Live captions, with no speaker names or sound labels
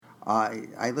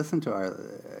I listened to our...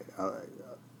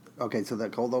 okay, so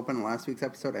that cold open in last week's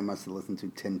episode, I must have listened to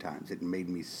 10 times. It made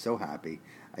me so happy.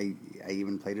 I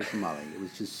even played it for Molly. It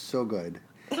was just so good.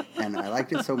 And I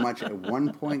liked it so much, at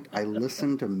one point, I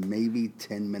listened to maybe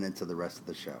 10 minutes of the rest of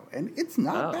the show. And it's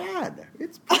not bad.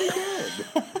 It's pretty good.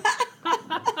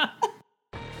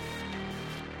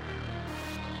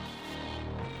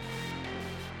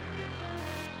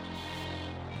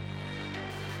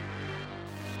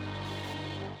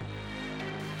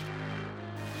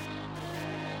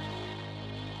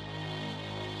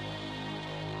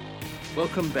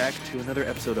 Welcome back to another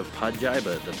episode of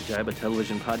Pajiba, the Pajiba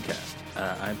television podcast.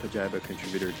 I'm Pajiba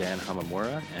contributor Dan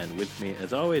Hamamura, and with me,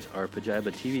 as always, our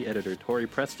Pajiba TV editor, Tori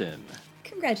Preston.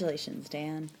 Congratulations,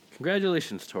 Dan.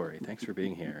 Congratulations, Tori. Thanks for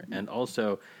being here. And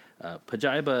also,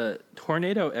 Pajiba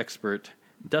tornado expert,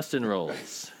 Dustin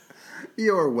Rolls.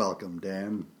 You're welcome,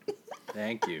 Dan.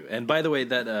 Thank you. And by the way,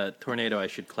 that tornado, I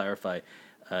should clarify,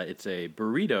 it's a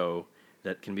burrito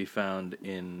that can be found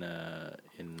in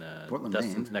Portland,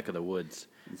 Dustin's Maine. neck of the woods.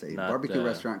 It's a barbecue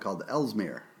restaurant called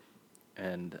Ellesmere.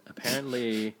 And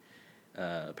apparently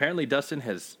Dustin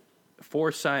has,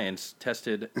 for science,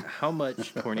 tested how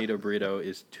much tornado burrito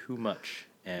is too much.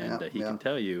 And he can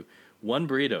tell you one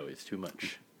burrito is too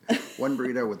much. One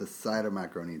burrito with a side of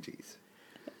macaroni and cheese.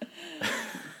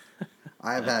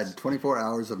 I have had 24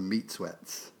 hours of meat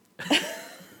sweats.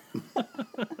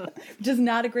 Which is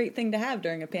not a great thing to have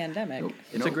during a pandemic. Nope.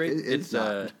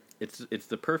 It's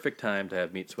the perfect time to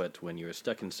have meat sweats when you're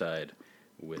stuck inside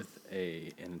with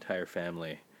an entire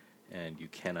family and you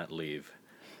cannot leave.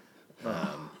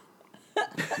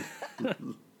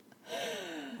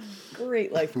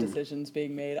 Great life decisions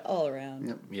being made all around.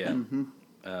 Yep. Yeah.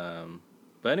 Mm-hmm.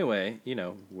 But anyway,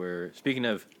 we're speaking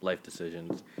of life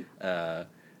decisions.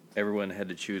 Everyone had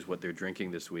to choose what they're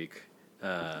drinking this week.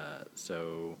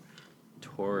 So,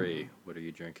 Tori, what are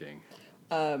you drinking?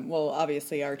 Well,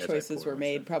 obviously our choices were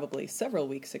made probably several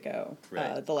weeks ago,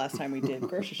 right. The last time we did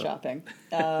grocery shopping.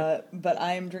 But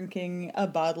I am drinking a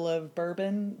bottle of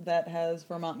bourbon that has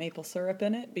Vermont maple syrup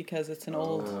in it because it's an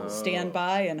old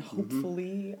standby, and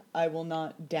hopefully I will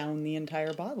not down the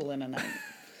entire bottle in a night.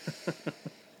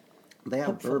 They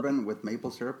have bourbon with maple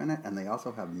syrup in it, and they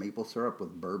also have maple syrup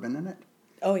with bourbon in it.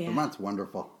 Oh, yeah. Vermont's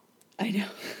wonderful. I know.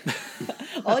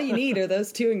 All you need are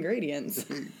those two ingredients.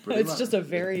 It's much. just a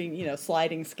very,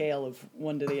 sliding scale of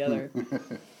one to the other.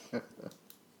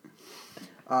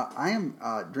 I am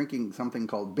drinking something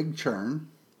called Big Churn,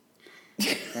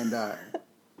 and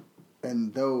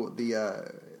though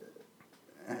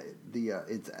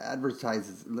it's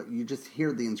advertises, you just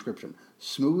hear the inscription: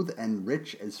 smooth and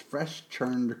rich as fresh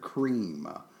churned cream.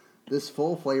 This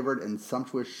full-flavored and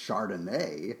sumptuous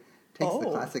Chardonnay takes the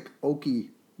classic oaky,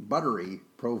 buttery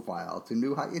profile to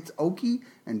new heights. It's oaky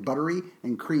and buttery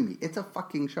and creamy. It's a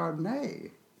fucking Chardonnay.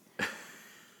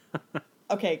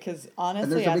 Okay, because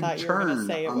honestly, I thought you were going to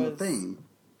say it was the thing.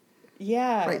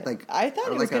 Yeah, right. Like I thought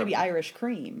it was like going to be Irish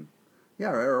cream.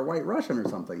 Yeah, or a White Russian or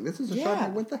something. This is a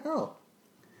Chardonnay. What the hell?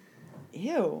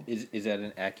 Ew. Is that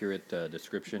an accurate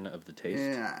description of the taste?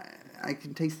 Yeah, I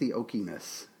can taste the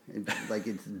oakiness.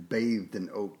 It's bathed in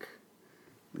oak.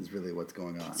 Is really what's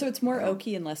going on. So it's more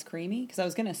oaky and less creamy? Because I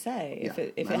was going to say, if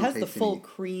it has the full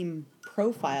cream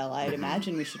profile, I'd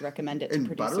imagine we should recommend it to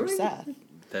producer buttery? Seth.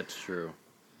 That's true.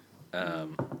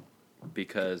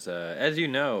 Because, as you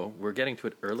know, we're getting to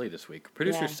it early this week.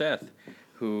 Producer Seth,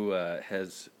 who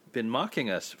has been mocking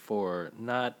us for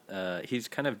not... he's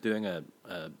kind of doing a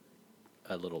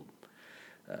little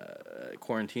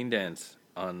quarantine dance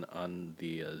on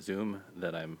the Zoom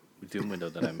window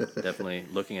that I'm definitely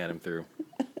looking at him through.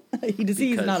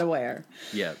 He's not aware.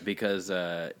 Yeah, because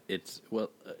it's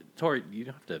Tori, you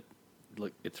don't have to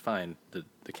look. It's fine. The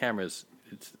cameras.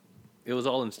 It's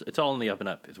all in the up and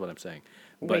up. Is what I'm saying.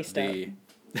 Waist up.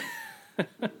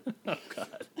 Oh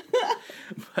God.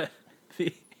 But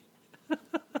the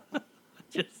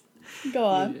just go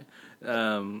on.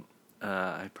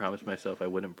 I promised myself I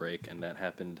wouldn't break, and that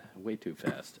happened way too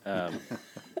fast.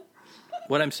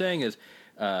 What I'm saying is,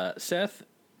 Seth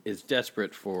is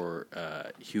desperate for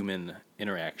human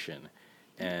interaction,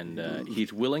 and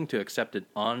he's willing to accept it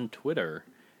on Twitter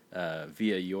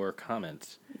via your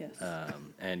comments. Yes.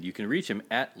 And you can reach him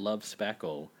at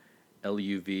LoveSpackle,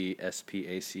 LUVSPACKLE.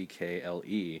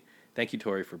 Thank you,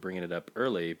 Tori, for bringing it up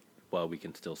early while we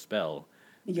can still spell.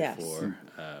 Yes. Before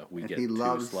we get he too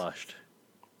loves sloshed.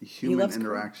 Human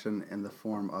interaction in the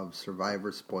form of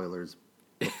Survivor spoilers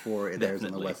before it airs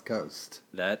on the West Coast.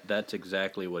 That's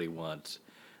exactly what he wants.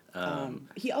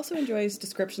 He also enjoys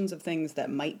descriptions of things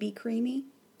that might be creamy.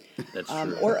 That's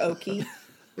true. Or oaky.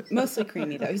 Mostly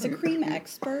creamy, though. He's a cream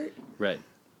expert. Right.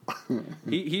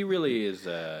 He really is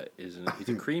he's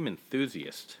a cream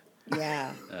enthusiast.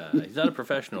 Yeah. He's not a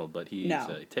professional, but he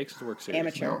takes his work seriously.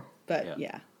 Amateur, but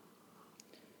yeah.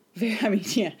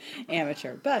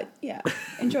 Amateur, but yeah,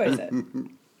 enjoys it.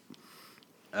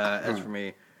 As for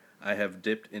me, I have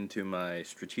dipped into my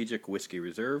strategic whiskey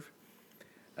reserve,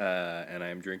 and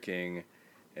I'm drinking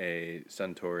a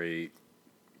Suntory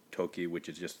Toki, which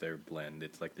is just their blend.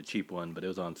 It's like the cheap one, but it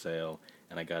was on sale,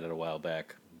 and I got it a while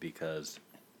back because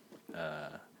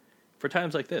for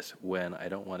times like this when I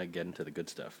don't want to get into the good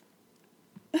stuff.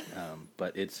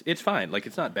 But it's fine. Like,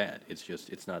 it's not bad. It's just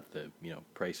it's not the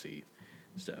pricey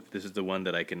stuff. This is the one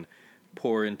that I can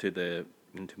pour into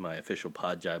my official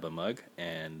Podjaiba mug,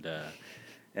 and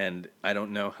I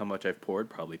don't know how much I've poured.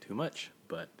 Probably too much,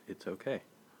 but it's okay.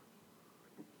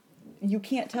 You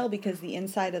can't tell because the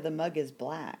inside of the mug is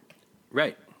black.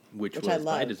 Right, which was I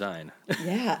love. by design.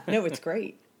 Yeah, no, it's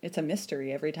great. It's a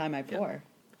mystery every time I pour.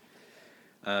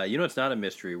 It's not a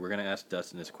mystery. We're going to ask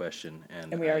Dustin this question,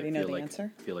 and we already know the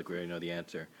answer. I feel like we already know the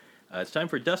answer. It's time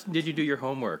for Dustin. Did you do your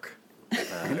homework?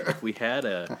 If we had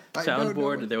a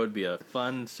soundboard, there would be a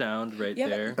fun sound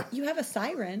there. You have a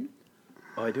siren.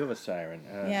 Oh, I do have a siren.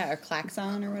 Or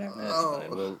klaxon or whatever. That's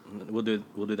fine.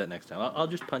 We'll do that next time. I'll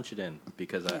just punch it in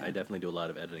because I definitely do a lot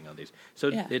of editing on these.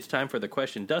 So it's time for the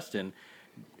question, Dustin.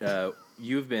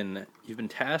 You've been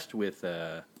tasked with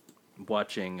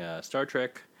watching Star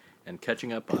Trek and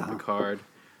catching up on Picard,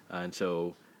 and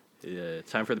so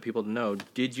it's time for the people to know: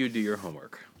 did you do your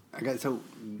homework? Okay, so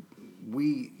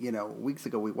we, weeks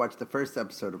ago we watched the first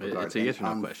episode of Picard. It's a yes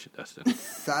or no question, Dustin.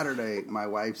 Saturday, my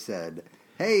wife said,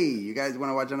 "Hey, you guys want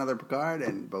to watch another Picard?"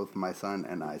 And both my son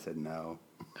and I said no.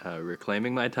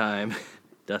 Reclaiming my time,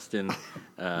 Dustin.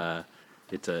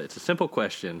 It's a simple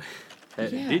question.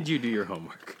 Did you do your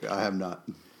homework? I have not.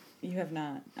 You have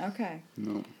not. Okay.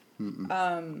 No.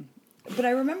 But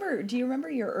I remember. Do you remember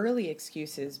your early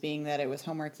excuses being that it was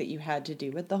homework that you had to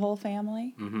do with the whole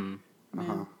family? Mm-hmm.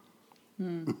 Uh-huh.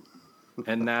 Mm.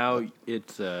 And now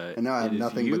it's and now I have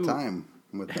nothing but time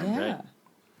with them. Yeah. Right?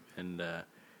 And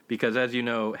because, as you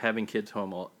know, having kids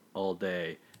home all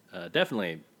day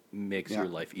definitely makes your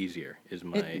life easier.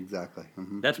 Exactly.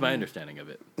 Mm-hmm. That's my understanding of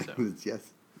it. So.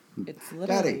 Yes. It's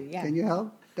literally. Daddy, can you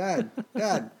help? Dad,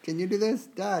 can you do this?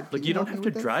 Dad, look, you don't have to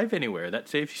drive anywhere. That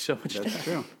saves you so much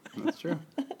time. That's true.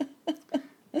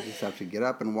 You just have to get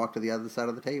up and walk to the other side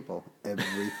of the table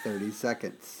every 30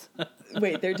 seconds.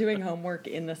 Wait, they're doing homework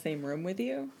in the same room with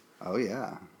you? Oh,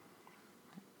 yeah.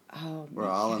 Oh, we're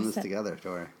all in this together,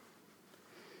 Tori.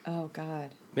 Oh,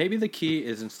 God. Maybe the key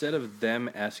is instead of them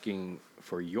asking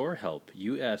for your help,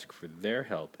 you ask for their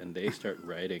help, and they start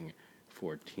writing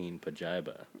for Teen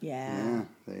Pajaiba. Yeah.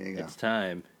 There you go. It's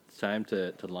time. It's time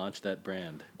to launch that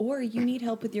brand. Or you need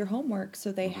help with your homework,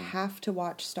 so they have to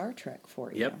watch Star Trek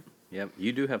for you. Yep.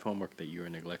 You do have homework that you are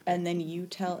neglecting. And then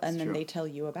they tell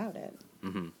you about it.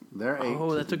 Mm-hmm. They're 8.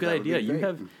 Oh, that's a good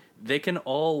idea. They can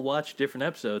all watch different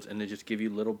episodes, and they just give you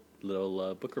little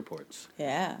book reports.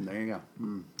 Yeah. There you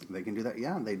go. They can do that.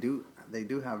 Yeah, they do. They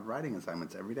do have writing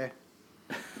assignments every day.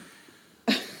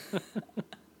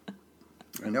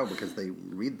 I know, because they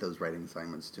read those writing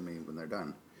assignments to me when they're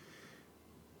done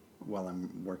while I'm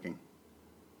working.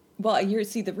 Well,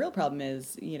 the real problem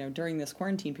is, during this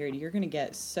quarantine period, you're going to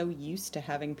get so used to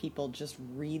having people just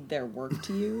read their work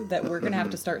to you that we're going to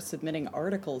have to start submitting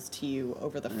articles to you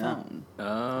over the phone.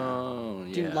 Oh,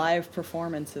 yeah. Do live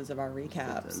performances of our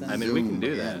recaps. I mean, we can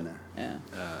do that. Yeah.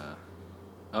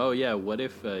 Oh, yeah. What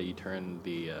if you turn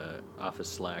the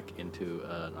Office Slack into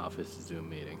an Office Zoom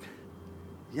meeting?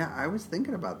 Yeah, I was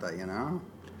thinking about that, It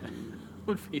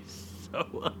would be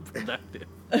so unproductive.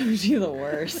 It would be the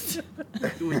worst.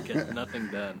 We get nothing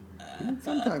done. And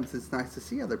sometimes it's nice to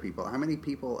see other people. How many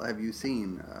people have you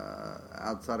seen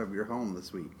outside of your home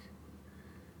this week?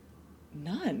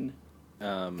 None.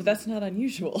 But that's not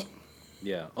unusual.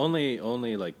 Yeah,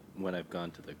 only like when I've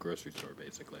gone to the grocery store,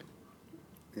 basically.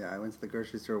 Yeah, I went to the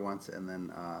grocery store once, and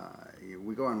then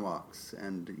we go on walks,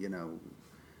 and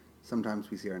sometimes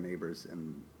we see our neighbors,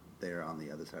 and they're on the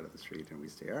other side of the street, and we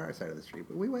stay on our side of the street,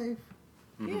 but we wave.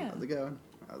 Yeah.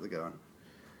 How's it going?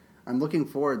 I'm looking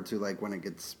forward to, when it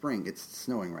gets spring. It's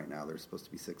snowing right now. There's supposed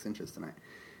to be 6 inches tonight.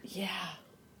 Yeah.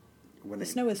 When the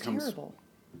snow is terrible.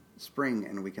 Spring,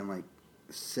 and we can,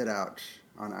 sit out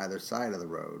on either side of the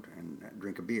road and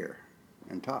drink a beer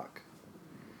and talk.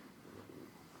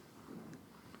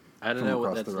 I don't know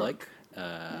what that's like,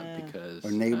 because...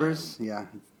 Our neighbors?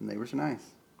 Neighbors are nice.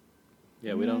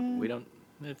 Yeah, we don't,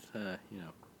 it's, there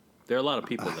are a lot of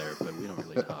people there, but we don't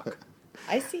really talk.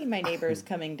 I see my neighbors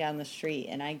coming down the street,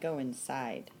 and I go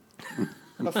inside.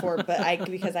 before,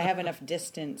 because I have enough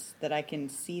distance that I can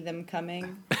see them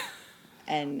coming.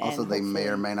 And also, they may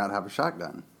or may not have a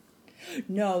shotgun.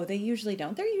 No, they usually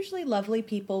don't. They're usually lovely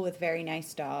people with very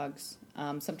nice dogs,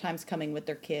 sometimes coming with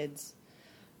their kids.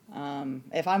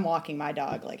 If I'm walking my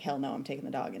dog, like, hell no, I'm taking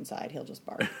the dog inside. He'll just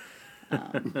bark.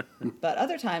 But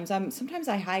other times, sometimes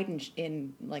I hide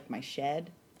in like, my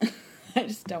shed. I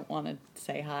just don't want to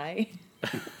say hi.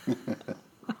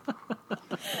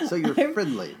 So you're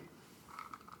friendly.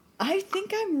 I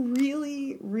think I'm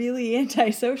really, really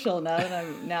antisocial now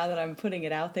that I'm putting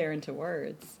it out there into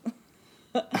words.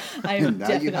 I am now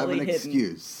definitely you have an hidden.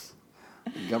 excuse,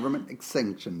 a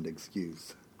government-sanctioned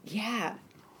excuse. Yeah,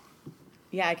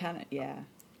 I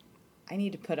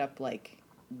need to put up like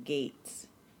gates,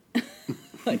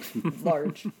 like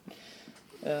large.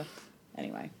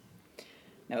 Anyway,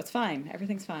 no, it's fine.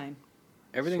 Everything's fine.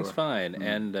 Everything's fine,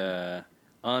 and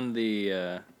on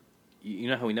the, you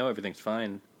know how we know everything's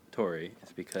fine, Tori?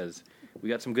 It's because we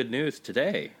got some good news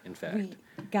today, in fact. We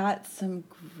got some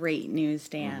great news,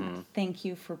 Dan. Mm-hmm. Thank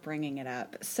you for bringing it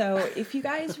up. So if you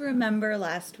guys remember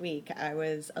last week, I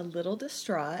was a little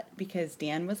distraught because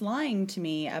Dan was lying to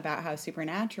me about how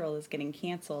Supernatural is getting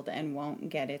canceled and won't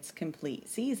get its complete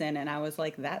season. And I was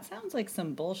like, that sounds like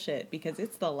some bullshit because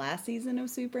it's the last season of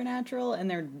Supernatural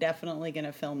and they're definitely going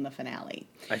to film the finale.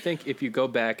 I think if you go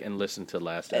back and listen to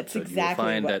last episode,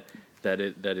 exactly you will find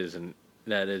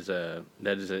that is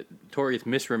Tori is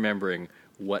misremembering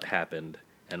what happened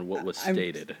and what was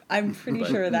stated. I'm pretty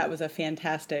sure that was a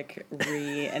fantastic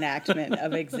reenactment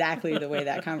of exactly the way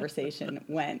that conversation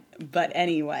went. But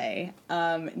anyway,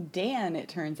 Dan, it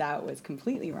turns out, was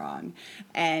completely wrong.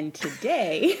 And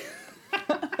today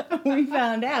we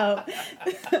found out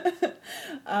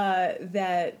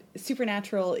that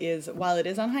Supernatural is, while it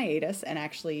is on hiatus, and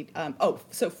actually,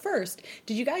 so first,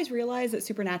 did you guys realize that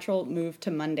Supernatural moved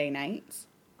to Monday nights?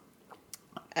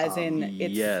 As in,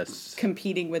 it's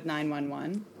competing with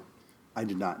 911. I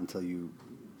did not until you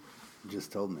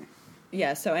just told me.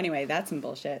 Yeah, so anyway, that's some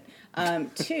bullshit.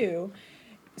 Two,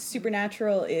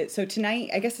 Supernatural is... So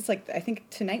tonight, I guess it's like... I think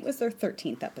tonight was their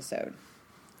 13th episode.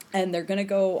 And they're going to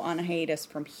go on a hiatus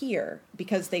from here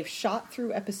because they've shot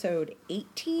through episode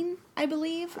 18, I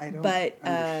believe. But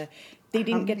they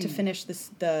didn't get to finish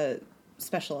the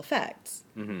special effects.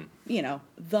 Mm-hmm. You know,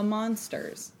 the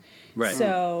monsters. Right.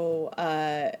 So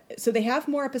they have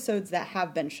more episodes that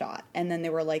have been shot, and then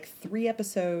there were like 3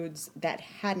 episodes that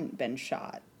hadn't been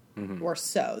shot, or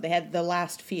so. They had the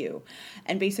last few,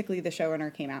 and basically the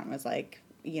showrunner came out and was like,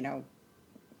 you know,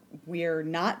 we're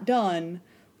not done.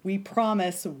 We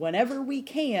promise whenever we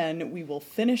can, we will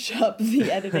finish up the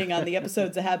editing on the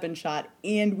episodes that have been shot,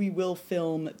 and we will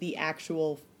film the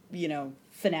actual, you know,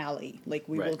 finale. Like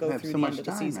we will go through the end of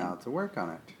the season. They have so much time now to work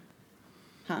on it.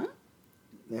 Huh?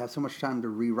 They have so much time to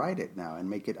rewrite it now and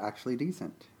make it actually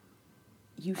decent.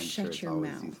 You shut your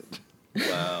mouth.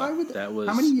 Wow.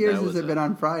 How many years has it been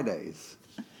on Fridays?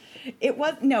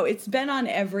 It's been on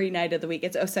every night of the week.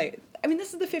 This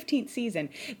is the 15th season.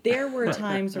 There were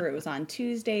times where it was on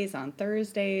Tuesdays, on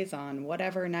Thursdays, on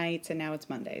whatever nights, and now it's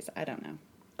Mondays. I don't know.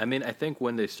 I mean, I think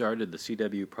when they started, the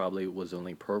CW probably was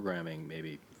only programming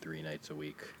maybe 3 nights a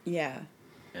week. Yeah.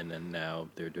 And then now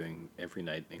they're doing every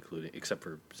night, except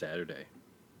for Saturday.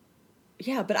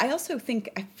 Yeah, but I also feel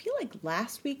like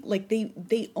last week, like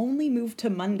they only moved to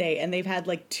Monday and they've had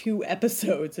like 2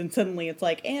 episodes and suddenly it's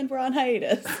like, and we're on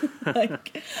hiatus.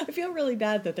 Like, I feel really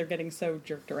bad that they're getting so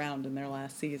jerked around in their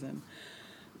last season.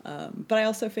 But I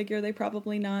also figure they're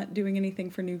probably not doing anything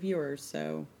for new viewers,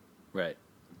 so. Right.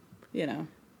 You know,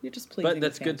 you're just pleasing. But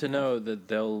that's good to know that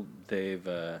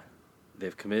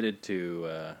they've committed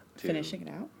to finishing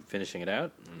it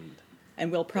out.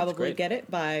 And we'll probably get it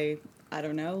by, I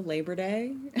don't know, Labor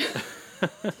Day.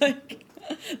 Like,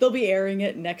 they'll be airing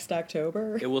it next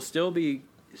October. It will still be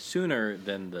sooner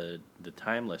than the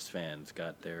Timeless fans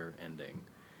got their ending.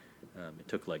 It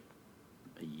took like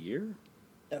a year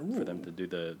for them to do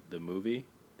the movie.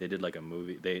 They did like a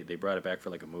movie. They brought it back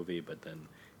for like a movie, but then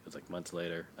it was like months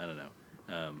later. I don't know.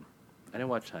 I didn't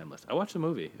watch Timeless. I watched the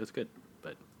movie. It was good,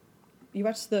 but you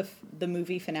watched the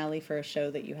movie finale for a show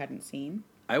that you hadn't seen?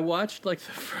 I watched like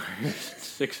the first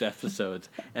 6 episodes,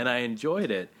 and I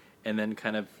enjoyed it, and then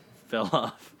kind of fell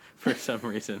off for some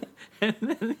reason, and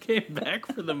then came back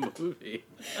for the movie.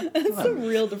 That's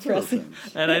real depressing.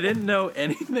 And I didn't know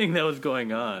anything that was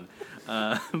going on,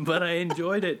 but I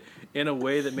enjoyed it in a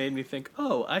way that made me think,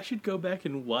 oh, I should go back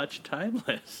and watch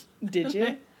Timeless. Did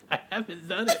you? I haven't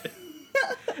done it.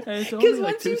 Because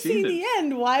once you see the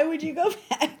end, why would you go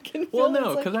back? Well,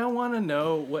 no, because I want to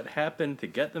know what happened to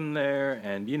get them there,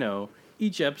 and, you know,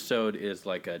 each episode is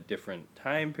like a different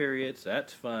time period, so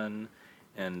that's fun.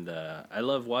 And I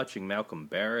love watching Malcolm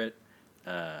Barrett,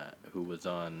 who was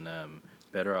on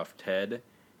Better Off Ted.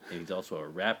 And he's also a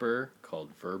rapper called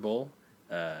Verbal,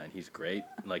 and he's great.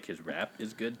 Like, his rap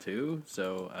is good too.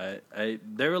 So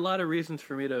there are a lot of reasons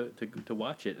for me to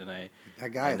watch it, and that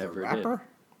guy I is never a rapper. did.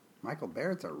 Michael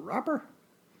Barrett's a rapper.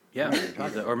 Yeah,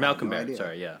 or Malcolm Barrett. Idea.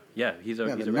 Sorry, yeah, he's the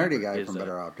a nerdy rapper. guy from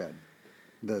Better Off Dead.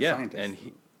 The yeah, scientist.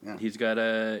 And he's got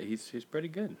he's pretty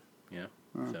good. Yeah,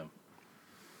 so.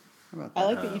 I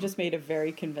like that you just made a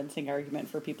very convincing argument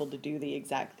for people to do the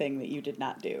exact thing that you did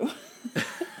not do.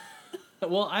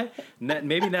 Well,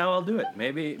 maybe now I'll do it.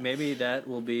 Maybe that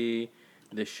will be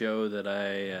the show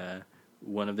that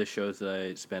one of the shows that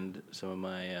I spend some of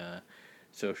my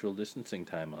social distancing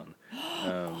time on.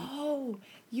 Oh,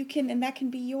 you can, and that can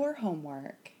be your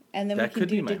homework. And then that we can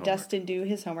did homework. Dustin do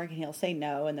his homework, and he'll say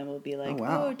no, and then we'll be like,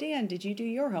 "Oh, Dan, did you do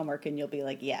your homework?" And you'll be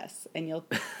like, "Yes," and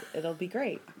it'll be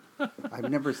great. I've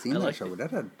never seen that show.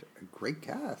 That had a great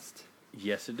cast.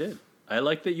 Yes, it did. I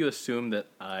like that you assume that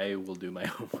I will do my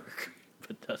homework,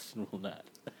 but Dustin will not.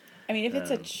 I mean, if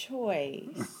it's a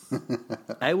choice,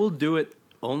 I will do it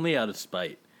only out of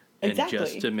spite. And exactly.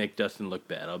 just to make Dustin look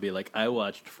bad. I'll be like, I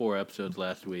watched 4 episodes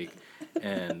last week,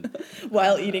 and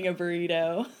while eating a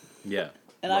burrito. Yeah,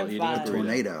 and I'm fine. A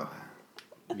tornado.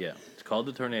 Yeah, it's called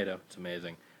the tornado. It's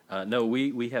amazing. No,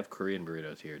 we have Korean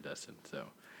burritos here, Dustin. So,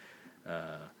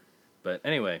 but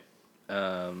anyway,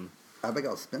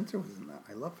 Abigail Spencer was in that.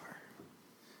 I love her.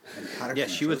 And Patterson yeah,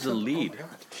 she was the Joseph. lead. Oh my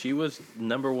God. She was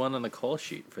number 1 on the call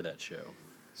sheet for that show.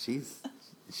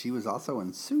 She was also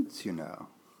in Suits, you know.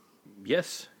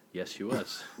 Yes, she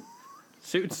was.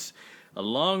 Suits, a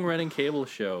long-running cable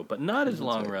show, but not as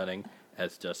long-running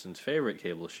as Justin's favorite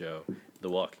cable show, The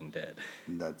Walking Dead.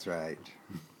 That's right.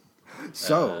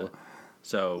 So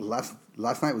last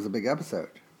night was a big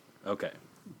episode. Okay,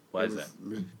 why is that?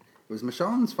 It was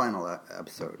Michonne's final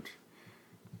episode.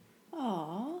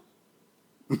 Aww.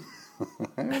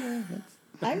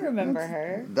 I remember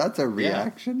her. That's a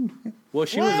reaction. Yeah. Well,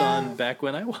 she was on back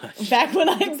when I watched.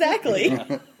 Exactly.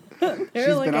 Yeah.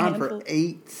 She's been on for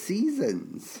 8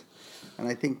 seasons. And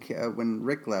I think when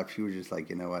Rick left, she was just like,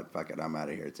 you know what, fuck it, I'm out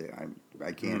of here too.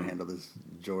 I can't handle this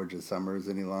Georgia Summers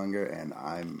any longer, and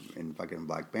I'm in fucking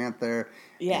Black Panther.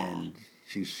 Yeah. And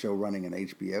she's show running an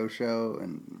HBO show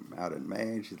and out in May,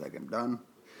 and she's like, I'm done.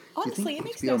 Honestly, it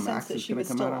makes no sense that she was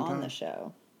still on the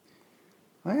show.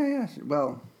 Oh, yeah.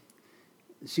 Well,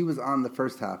 she was on the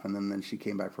first half, and then she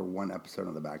came back for 1 episode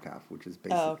on the back half, which is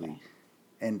basically... Oh, okay.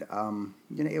 And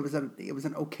it was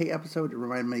an okay episode. It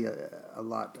reminded me a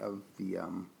lot of the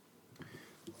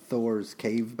Thor's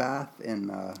cave bath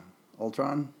in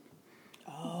Ultron.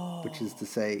 Oh. Which is to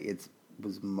say, it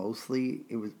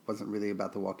wasn't really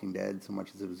about The Walking Dead so much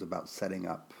as it was about setting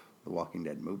up the Walking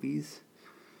Dead movies.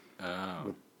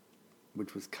 Oh.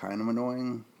 Which was kind of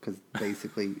annoying because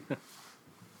basically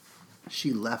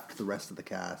she left the rest of the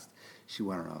cast. She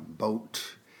went on a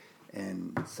boat,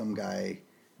 and some guy.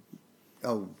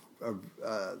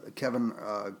 Kevin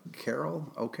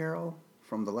O'Carroll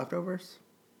from The Leftovers.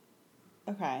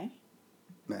 Okay.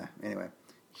 Yeah. Anyway,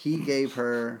 he gave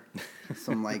her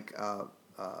some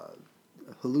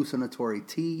hallucinatory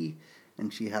tea,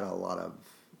 and she had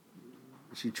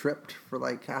she tripped for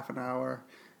like half an hour,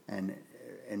 and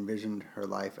envisioned her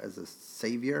life as a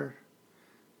savior.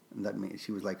 And that means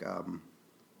she was like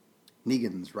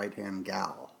Negan's right-hand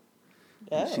gal.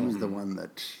 Oh. She was the one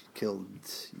that killed,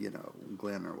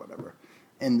 Glenn or whatever,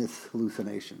 in this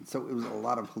hallucination. So it was a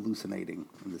lot of hallucinating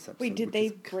in this episode. Wait, did they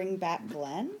bring back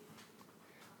Glenn?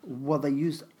 Well, they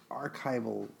used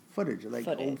archival footage,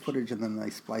 old footage, and then they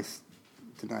spliced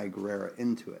Denai Guerrera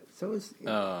into it. So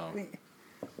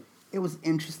it was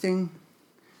interesting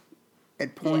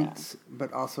at points,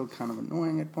 but also kind of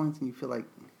annoying at points, and you feel like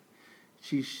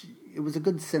it was a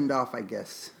good send-off, I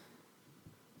guess,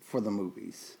 for the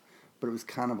movies. But it was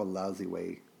kind of a lousy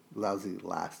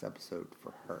last episode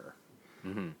for her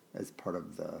as part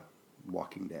of the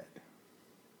Walking Dead.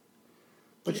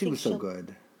 But she was so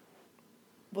good.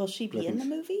 Will she be in the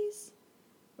movies?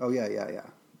 Oh, yeah.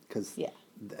 Because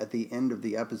at the end of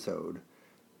the episode,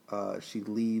 she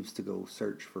leaves to go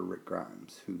search for Rick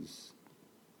Grimes, who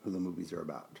the movies are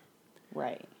about.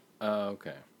 Right.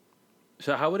 Okay.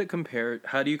 So how would it compare?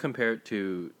 How do you compare it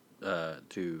to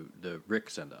the Rick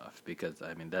send-off? Because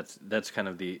I mean that's kind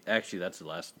of that's the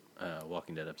last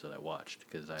Walking Dead episode I watched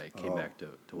because I came back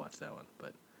to watch that one.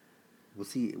 But well,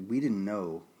 see, we didn't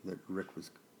know that Rick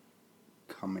was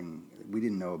coming. We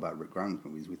didn't know about Rick Grimes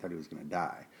movies. We thought he was going to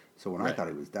die. So when I thought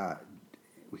he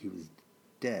was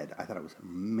dead. I thought it was an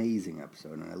amazing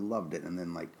episode, and I loved it. And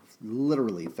then, like,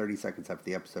 literally 30 seconds after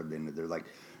the episode ended, they're like,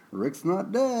 Rick's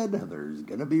not dead. There's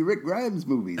going to be Rick Grimes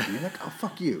movies. And you're like, oh,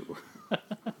 fuck you.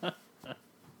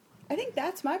 I think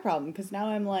that's my problem, because now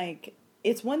I'm like,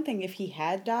 it's one thing if he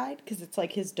had died, because it's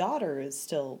like his daughter is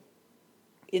still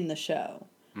in the show.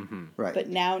 Mm-hmm. Right. But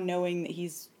now knowing that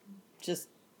he's just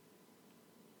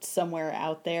somewhere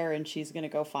out there and she's going to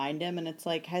go find him, and it's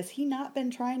like, has he not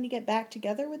been trying to get back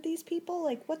together with these people?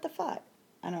 Like, what the fuck?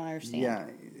 I don't understand. Yeah,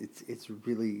 it's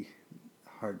really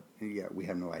hard. Yeah, we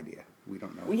have no idea. We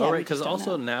don't know. Yeah, right, we because just don't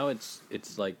also know. now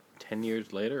it's like 10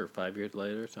 years later or 5 years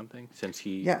later or something since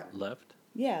he left.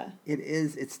 Yeah. It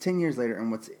is. It's 10 years later,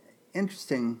 and what's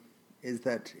interesting is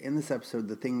that in this episode,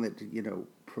 the thing that, you know,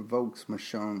 provokes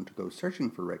Michonne to go searching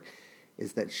for Rick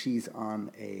is that she's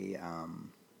on a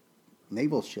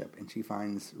naval ship, and she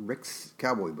finds Rick's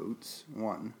cowboy boots,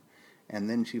 one, and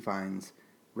then she finds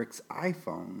Rick's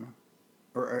iPhone,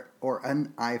 or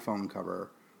an iPhone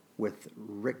cover with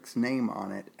Rick's name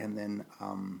on it, and then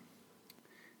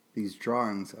these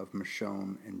drawings of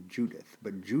Michonne and Judith,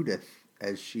 but Judith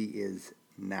as she is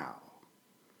now.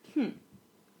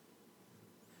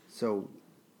 So,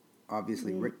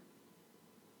 obviously, Rick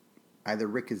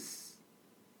is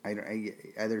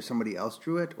either somebody else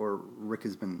drew it, or Rick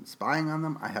has been spying on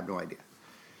them. I have no idea.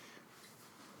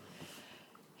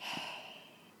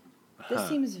 This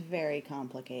seems very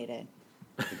complicated.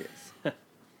 It is.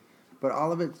 But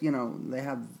all of it, you know, they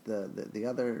have the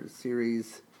other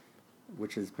series,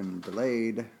 which has been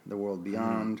delayed, The World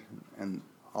Beyond, and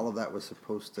all of that was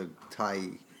supposed to tie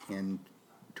in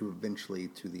to eventually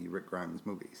to the Rick Grimes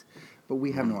movies. But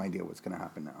we have no idea what's going to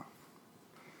happen now,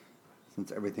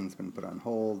 since everything's been put on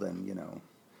hold, and, you know.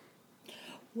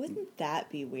 Wouldn't that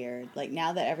be weird? Like,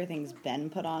 now that everything's been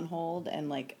put on hold, and,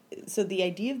 like, so the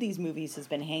idea of these movies has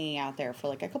been hanging out there for,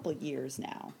 like, a couple of years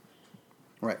now.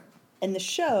 Right. And the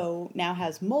show now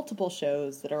has multiple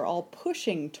shows that are all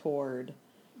pushing toward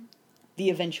the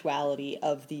eventuality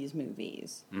of these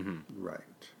movies. Mm-hmm. Right.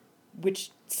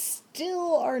 Which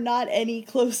still are not any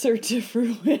closer to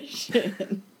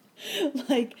fruition.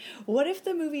 Like, what if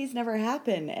the movies never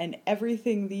happen and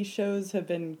everything these shows have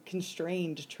been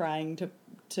constrained trying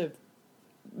to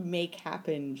make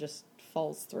happen just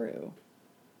falls through?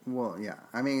 Well, yeah.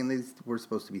 I mean, these were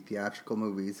supposed to be theatrical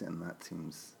movies, and that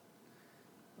seems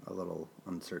a little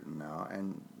uncertain now.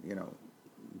 And, you know,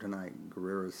 Denai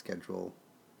Guerrero's schedule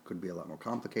could be a lot more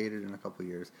complicated in a couple of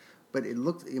years. But it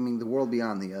looks, I mean, The World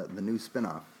Beyond, the new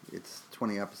spinoff, it's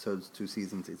 20 episodes, 2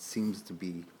 seasons. It seems to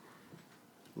be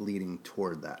leading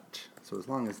toward that. So as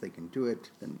long as they can do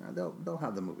it, then they'll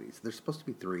have the movies. There's supposed to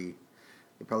be 3.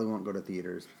 They probably won't go to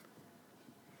theaters.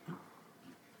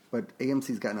 But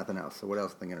AMC's got nothing else, so what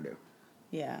else are they going to do?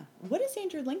 Yeah. What is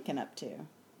Andrew Lincoln up to?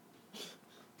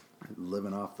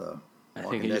 Living off the I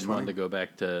Walking think he Dead just wanted money? to go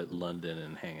back to London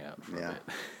and hang out for a bit.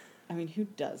 I mean, who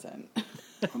doesn't?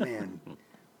 Oh, man.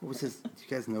 What was his... Do you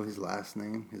guys know his last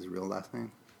name? His real last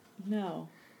name? No.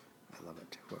 I love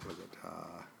it. What was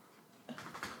it?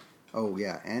 Oh,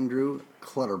 yeah. Andrew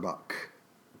Clutterbuck.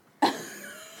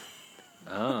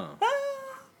 Oh.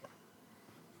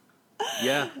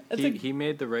 Yeah, he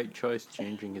made the right choice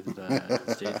changing his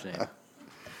stage name.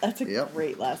 That's a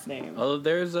great last name. Although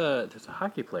there's a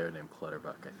hockey player named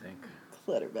Clutterbuck, I think.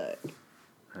 Clutterbuck.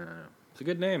 It's a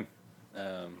good name.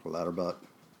 Clutterbuck.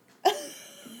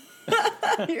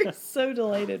 You're so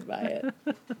delighted by it.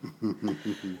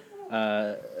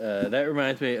 That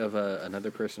reminds me of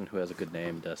another person who has a good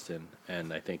name, Dustin,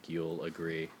 and I think you'll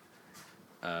agree.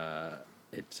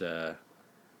 It's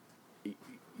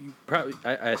you probably.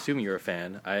 I assume you're a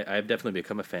fan. I've definitely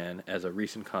become a fan as a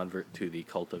recent convert to the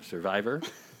cult of Survivor.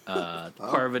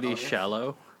 Parvati yes.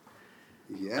 Shallow.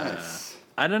 Yes.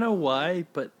 I don't know why,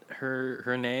 but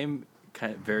her name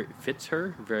kind of fits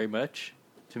her very much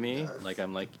to me. Yes. Like,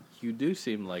 I'm like, you do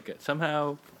seem like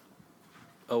somehow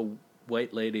a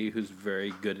white lady who's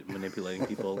very good at manipulating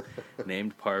people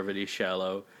named Parvati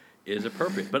Shallow is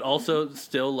appropriate, but also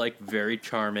still like very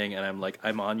charming, and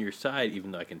I'm on your side,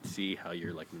 even though I can see how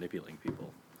you're like manipulating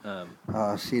people.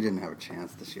 She didn't have a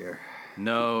chance this year.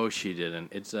 No, she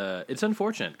didn't. It's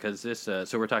unfortunate because this. So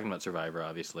we're talking about Survivor,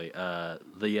 obviously.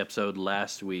 The episode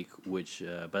last week, which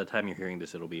by the time you're hearing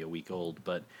this, it'll be a week old.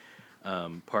 But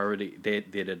Parvati, they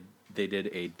did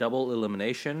a double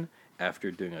elimination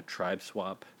after doing a tribe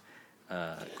swap,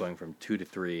 going from 2 to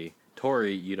 3.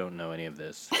 Tori, you don't know any of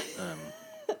this.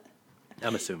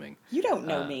 I'm assuming You don't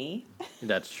know me.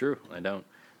 that's true. I don't.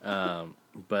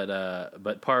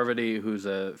 But Parvati, who's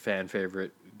a fan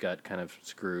favorite, got kind of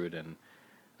screwed and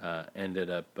ended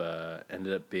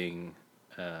up being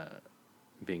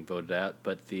being voted out.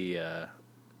 But the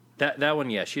that one,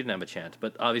 yeah, she didn't have a chance.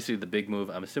 But obviously, the big move,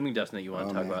 I'm assuming, Dustin, that you want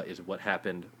to talk about is what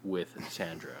happened with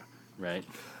Sandra, right?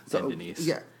 And Denise.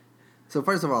 Yeah. So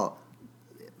first of all,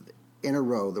 in a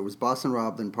row, there was Boston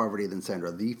Rob, then Parvati, then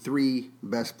Sandra. The three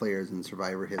best players in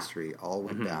Survivor history all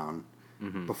went down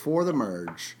before the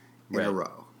merge in a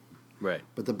row. Right.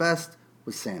 But the best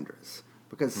was Sandra's.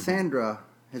 Because Sandra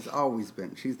has always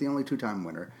been, she's the only two-time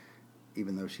winner,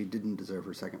 even though she didn't deserve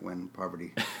her second win.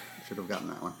 Parvati should have gotten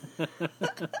that one.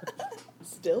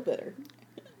 Still bitter.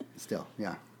 Still,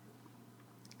 yeah.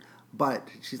 But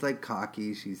she's like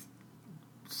cocky. She's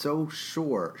so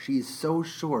sure. She's so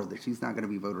sure that she's not going to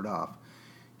be voted off.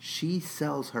 She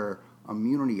sells her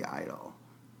immunity idol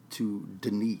to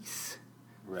Denise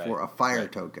for a fire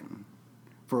token.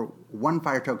 For one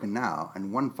fire token now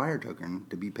and one fire token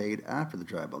to be paid after the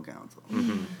tribal council.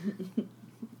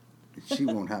 She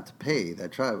won't have to pay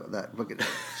that tribal.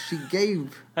 She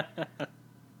gave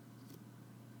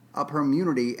up her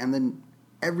immunity, and then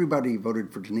everybody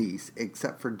voted for Denise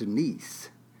except for Denise,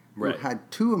 who had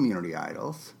two immunity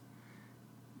idols.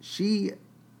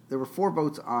 There were 4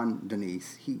 votes on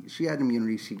Denise. She had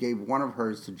immunity. She gave one of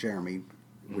hers to Jeremy,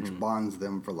 which bonds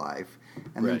them for life,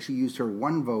 and then she used her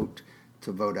one vote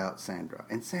to vote out Sandra.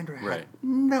 And Sandra had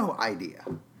no idea.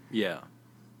 Yeah.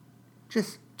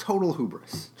 Just total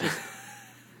hubris.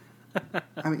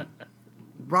 I mean,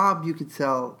 Rob, you could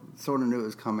tell, sort of knew it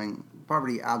was coming.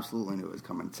 Parvati absolutely knew it was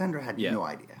coming. Sandra had no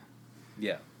idea.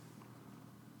 Yeah.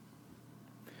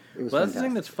 It was that's the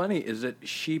thing that's funny is that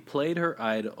she played her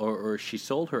idol, or she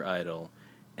sold her idol,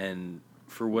 and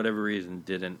for whatever reason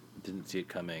didn't see it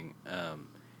coming.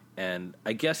 And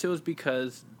I guess it was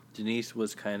because Denise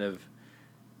was kind of.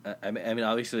 I mean,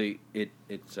 obviously,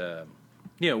 it's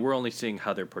we're only seeing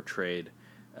how they're portrayed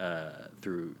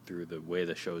through the way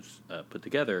the show's put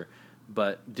together,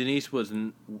 but Denise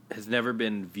has never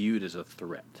been viewed as a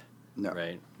threat,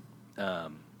 right?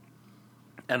 And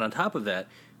on top of that,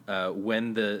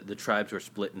 when the tribes were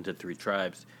split into 3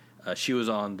 tribes, she was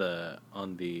on the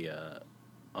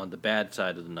bad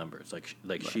side of the numbers.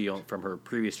 Like she from her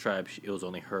previous tribe, it was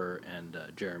only her and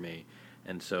Jeremy.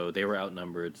 And so they were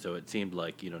outnumbered, so it seemed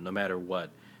like, no matter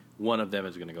what, one of them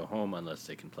is going to go home unless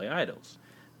they can play idols.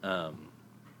 But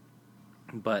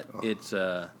it's,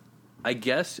 I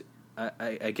guess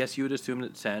you would assume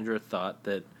that Sandra thought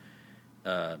that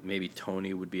maybe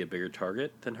Tony would be a bigger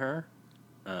target than her.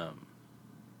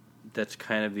 That's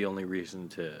kind of the only reason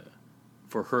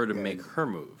for her to make her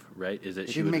move, right? Is that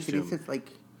she would assume... It didn't make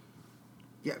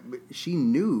any sense, but she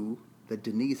knew that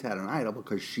Denise had an idol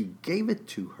because she gave it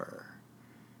to her.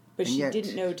 But she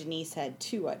didn't know Denise had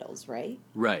 2 idols, right?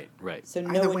 Right. So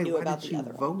no one knew about the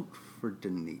other one. Why did she vote for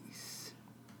Denise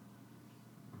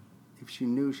if she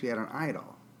knew she had an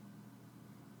idol?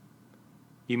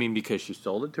 You mean because she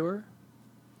sold it to her?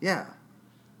 Yeah.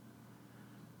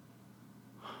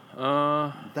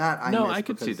 I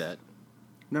could see that.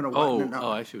 No.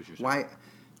 I see what you're saying. Why?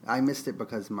 I missed it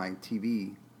because my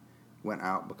TV went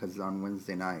out because on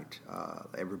Wednesday night,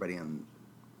 everybody on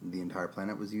the entire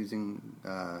planet was using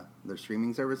their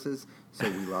streaming services, so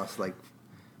we lost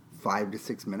 5 to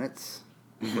 6 minutes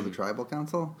for the tribal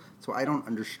council. So I don't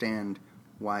understand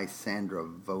why Sandra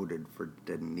voted for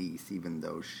Denise, even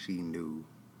though she knew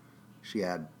she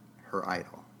had her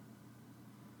idol.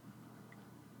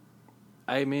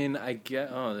 I mean,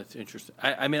 that's interesting.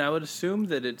 I mean, I would assume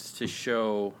that it's to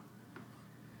show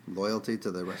loyalty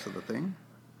to the rest of the thing.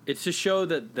 It's to show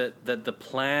that the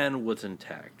plan was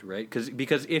intact, right?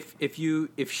 Because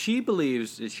if she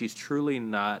believes that she's truly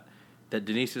not, that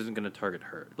Denise isn't going to target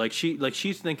her,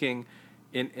 she's thinking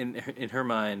in her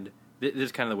mind. This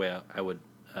is kind of the way I would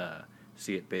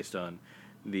see it based on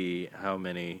how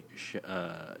many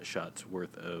shots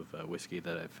worth of whiskey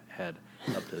that I've had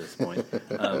up to this point,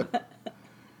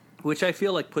 which I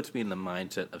feel like puts me in the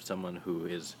mindset of someone who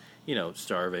is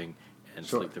starving and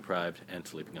sleep deprived and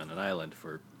sleeping on an island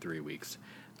for 3 weeks.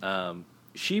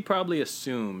 She probably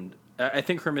assumed. I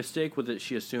think her mistake was that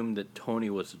she assumed that Tony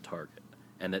was the target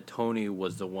and that Tony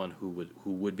was the one who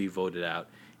would be voted out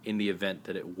in the event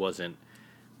that it wasn't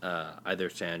either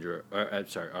Sandra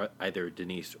or either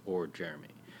Denise or Jeremy.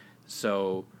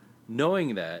 So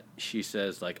knowing that, she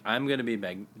says I'm going to be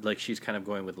she's kind of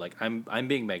going with I'm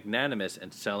being magnanimous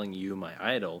and selling you my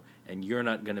idol, and you're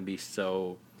not going to be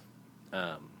so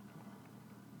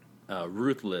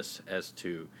ruthless as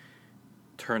to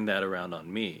turn that around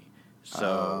on me.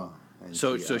 So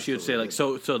she would say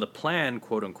so the plan,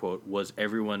 quote unquote, was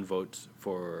everyone votes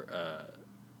for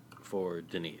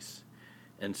Denise,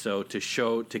 and so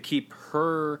to keep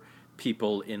her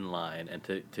people in line, and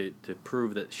to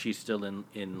prove that she's still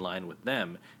in line with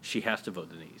them, she has to vote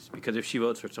Denise. Because if she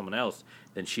votes for someone else,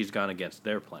 then she's gone against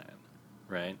their plan,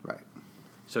 right? Right.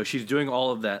 So she's doing all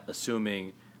of that,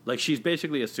 assuming, like, she's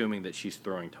basically assuming that she's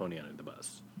throwing Tony under the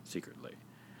bus secretly.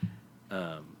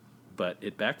 But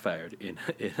it backfired in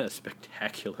a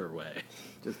spectacular way.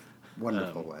 Just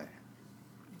wonderful way.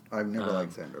 I've never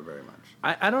liked Sandra very much.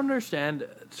 I don't understand.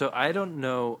 So I don't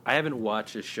know. I haven't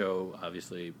watched this show,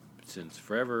 obviously, since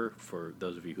forever, for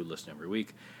those of you who listen every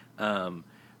week.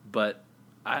 But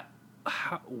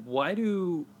how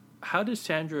does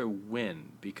Sandra win?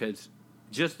 Because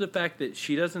just the fact that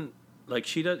she doesn't, like,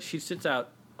 she sits out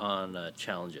on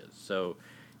challenges. So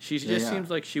she just seems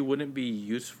like she wouldn't be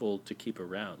useful to keep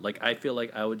around. Like, I feel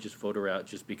like I would just vote her out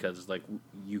just because, like,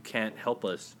 you can't help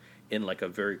us in, like, a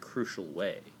very crucial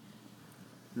way.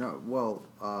 No, well,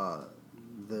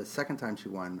 the second time she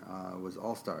won was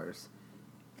All Stars,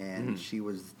 and she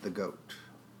was the GOAT,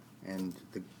 and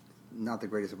not the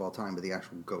greatest of all time, but the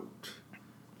actual GOAT.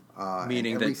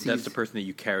 Meaning that's the person that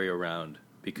you carry around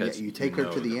because you take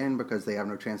her to the end because they have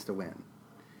no chance to win.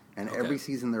 And every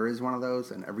season there is one of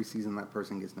those, and every season that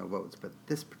person gets no votes. But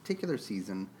this particular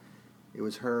season, it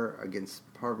was her against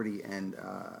Parvati and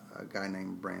a guy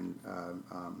named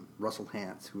Russell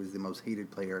Hantz, who is the most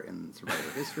hated player in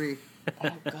Survivor history.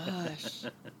 Oh, gosh.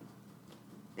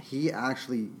 He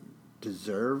actually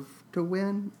deserved to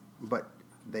win, but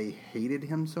they hated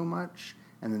him so much,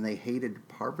 and then they hated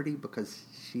Parvati because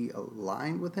she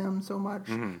aligned with him so much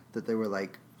that they were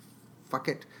like, fuck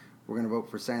it, we're going to vote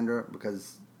for Sandra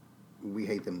because we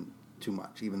hate them too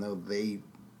much, even though they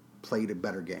played a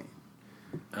better game.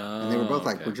 And they were both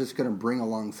like, we're just going to bring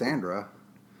along Sandra,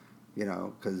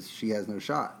 because she has no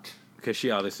shot. Because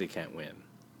she obviously can't win.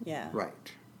 Yeah.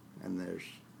 Right. And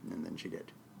then she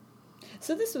did.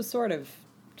 So this was sort of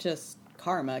just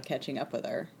karma catching up with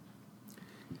her.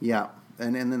 Yeah.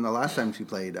 And then the last time she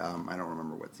played, I don't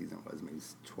remember what season it was, maybe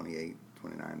 28,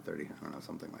 29, 30, I don't know,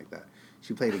 something like that.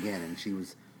 She played again, and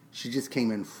she just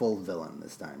came in full villain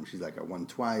this time. She's like, I won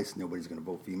twice, nobody's going to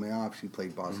vote me off. She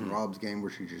played Boston Rob's game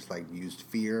where she just, like, used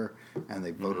fear, and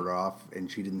they voted her off, and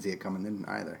she didn't see it coming in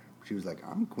either. She was like,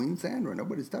 I'm Queen Sandra,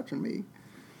 nobody's touching me.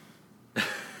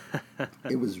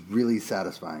 It was really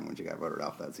satisfying when she got voted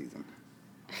off that season.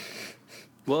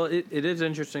 Well, it is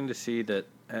interesting to see that,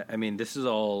 I mean, this is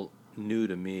all new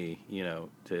to me,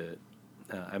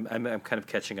 I'm kind of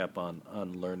catching up on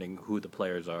learning who the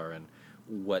players are and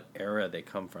what era they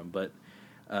come from. But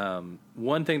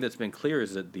one thing that's been clear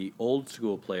is that the old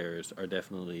school players are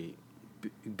definitely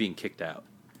being kicked out.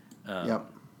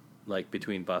 Like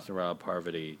between Boston Rob,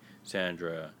 Parvati,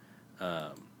 Sandra.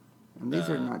 And these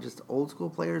are not just old school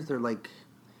players. They're like,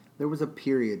 there was a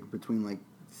period between like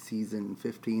season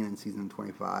 15 and season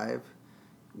 25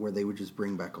 where they would just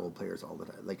bring back old players all the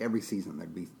time. Like every season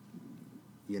there'd be,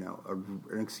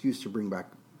 an excuse to bring back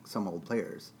some old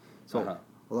players. So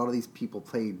a lot of these people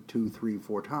played 2, 3,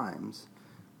 4 times.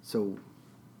 So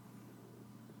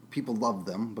people love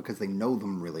them because they know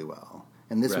them really well.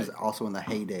 And this was also in the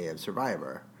heyday of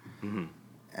Survivor. Mm-hmm.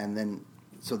 And then,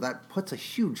 so that puts a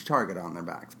huge target on their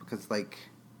backs because, like,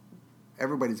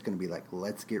 everybody's going to be like,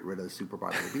 let's get rid of the super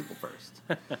popular people first.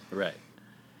 Right.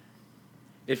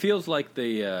 It feels like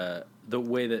the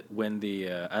way that when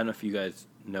I don't know if you guys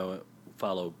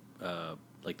follow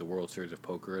like the World Series of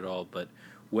Poker at all, but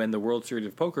when the World Series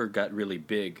of Poker got really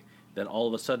big, then all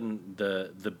of a sudden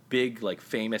the big, like,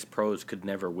 famous pros could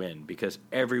never win because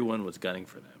everyone was gunning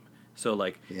for them. So,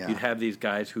 like, you'd have these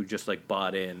guys who just, like,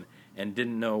 bought in and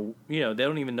didn't know, they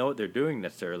don't even know what they're doing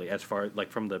necessarily as far,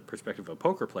 like, from the perspective of a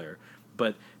poker player,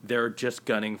 but they're just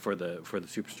gunning for the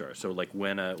superstar. So, like,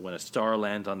 when a star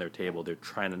lands on their table, they're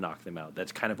trying to knock them out.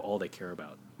 That's kind of all they care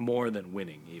about, more than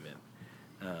winning even.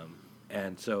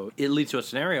 And so it leads to a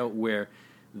scenario where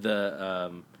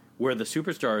the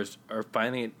superstars are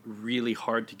finding it really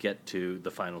hard to get to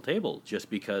the final table just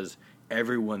because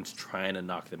everyone's trying to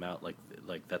knock them out. Like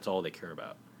that's all they care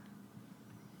about.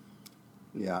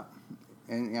 Yeah,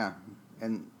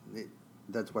 and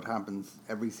that's what happens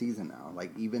every season now.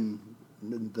 Like even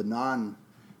the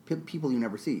people you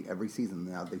never see every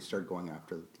season now, they start going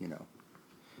after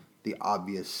the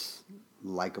obvious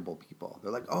likable people.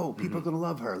 They're like, oh, people are gonna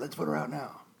love her. Let's vote her out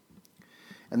now.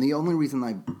 And the only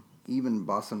reason even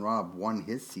Boston Rob won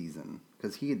his season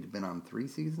because he had been on 3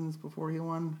 seasons before he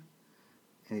won,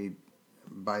 and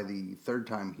by the third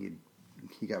time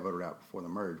he got voted out before the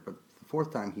merge, but the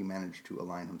 4th time he managed to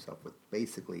align himself with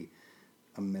basically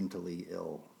a mentally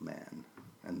ill man,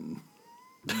 and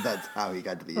that's how he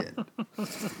got to the end.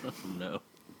 No.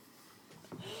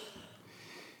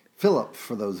 Philip,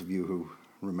 for those of you who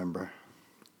remember.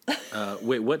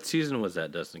 Wait, what season was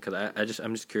that, Dustin? Because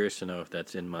I'm just curious to know if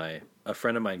that's in my. A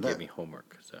friend of mine gave me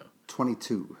homework. So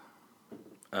 22.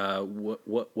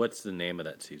 What's the name of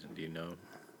that season? Do you know?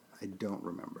 I don't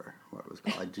remember what it was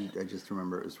called. I just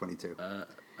remember it was 22.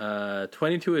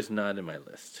 22 is not in my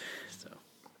list. So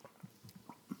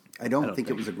I don't think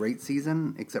it was a great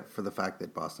season, except for the fact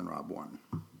that Boston Rob won.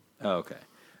 Oh, okay.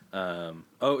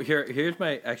 Here's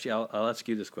my. Actually, I'll ask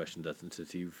you this question, Dustin,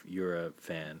 since you're a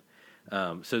fan.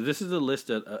 So this is a list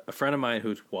that a friend of mine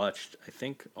who's watched, I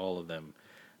think, all of them,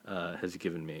 has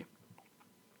given me.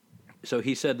 So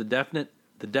he said he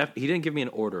didn't give me an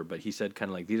order, but he said kind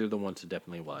of like, these are the ones to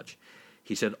definitely watch.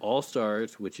 He said All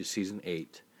Stars, which is season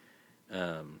 8.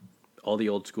 All the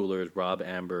old schoolers, Rob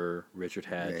Amber, Richard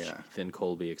Hatch, Finn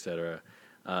Colby, etc.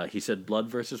 He said Blood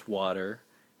versus Water.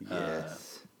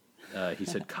 Yes. He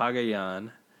said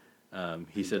Cagayan.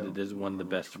 He said that this is one of the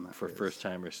best for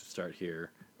first-timers to start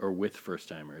here, or with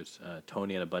first-timers.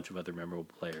 Tony and a bunch of other memorable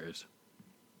players.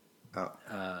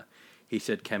 Oh. He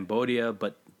said Cambodia,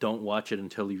 but don't watch it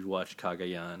until you've watched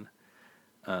Cagayan.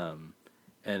 And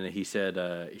he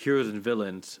said Heroes and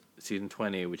Villains, season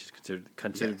 20, which is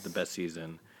considered the best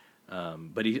season.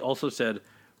 But he also said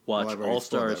watch All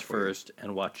Stars first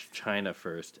and watch China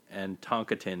first and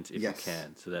Tonkatins if you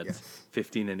can. So that's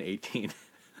 15 and 18.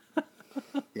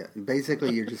 Yeah,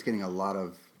 basically you're just getting a lot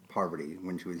of Parvati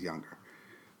when she was younger.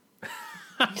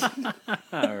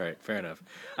 All right, fair enough.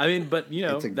 I mean, but you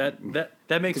know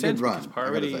that makes sense because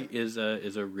Parvati is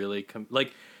a really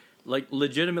like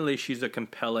legitimately she's a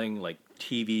compelling like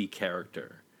TV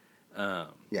character.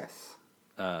 Yes.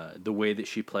 The way that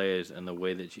she plays and the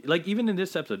way that she like even in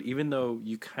this episode, even though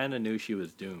you kind of knew she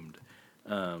was doomed,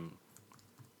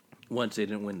 once they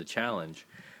didn't win the challenge,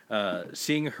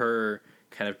 seeing her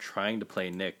kind of trying to play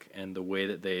Nick and the way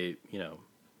that they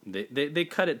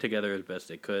cut it together as best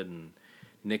they could, and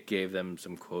Nick gave them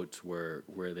some quotes where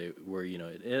they were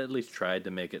it at least tried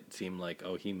to make it seem like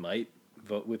he might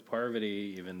vote with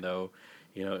Parvati even though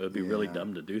it would be really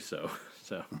dumb to do so.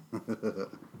 So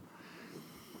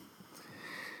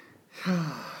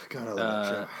God, I love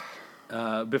that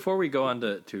show. Before we go on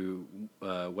to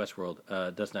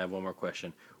Westworld, Dustin, I have one more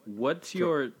question. What's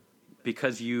your,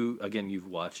 because you've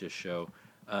watched this show,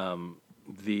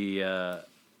 the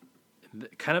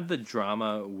kind of the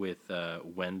drama with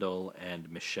Wendell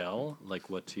and Michelle, like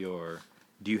do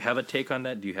you have a take on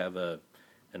that? Do you have an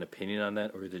opinion on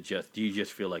that? Or is it do you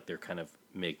just feel like they're kind of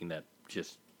making it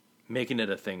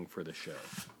a thing for the show?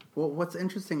 Well, what's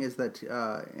interesting is that,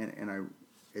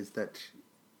 is that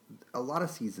a lot of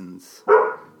seasons,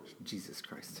 Jesus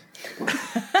Christ.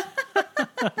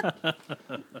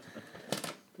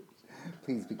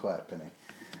 Please be quiet, Penny.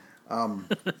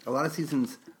 A lot of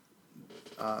seasons,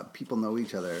 people know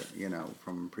each other,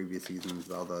 from previous seasons.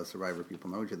 All the Survivor people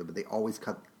know each other, but they always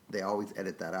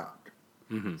edit that out.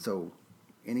 Mm-hmm. So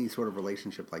any sort of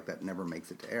relationship like that never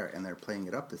makes it to air, and they're playing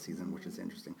it up this season, which is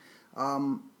interesting.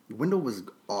 Wendell was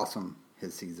awesome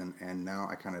his season, and now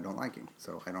I kind of don't like him,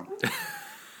 so I don't.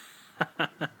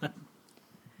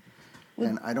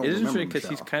 And I don't. It is interesting because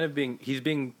he's kind of he's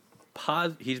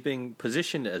being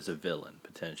positioned as a villain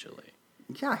potentially.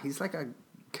 Yeah, he's like a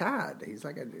cad. He's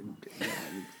like he's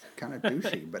kind of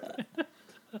douchey, but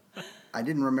I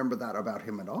didn't remember that about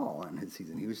him at all in his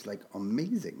season. He was like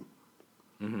amazing.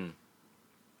 Mm-hmm.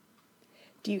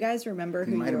 Do you guys remember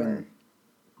who your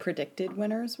predicted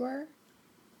winners were?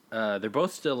 They're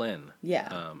both still in.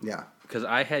 Yeah. Yeah. Because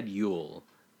I had Yule,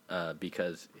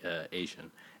 because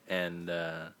Asian, and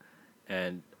I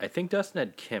think Dustin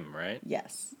had Kim, right?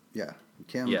 Yes. Yeah.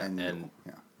 Kim and Yule.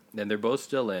 Yeah. And they're both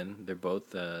still in. They're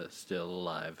both still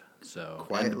alive. So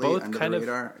quietly both under kind the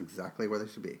radar, exactly where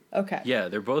they should be. Okay. Yeah,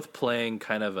 they're both playing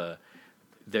kind of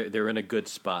they're in a good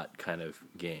spot kind of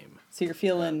game. So you're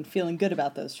feeling good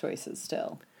about those choices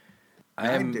still.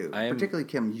 I do. Particularly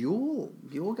Kim. Yule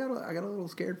I got a little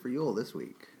scared for Yule this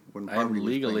week. When I'm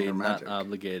legally not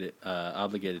obligated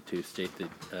to state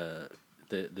that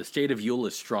the state of Yule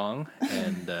is strong,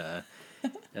 and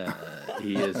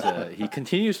he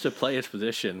continues to play his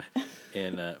position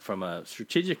from a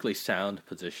strategically sound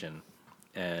position,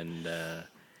 and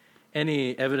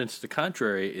any evidence to the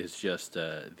contrary is just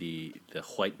the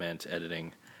white man's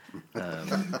editing.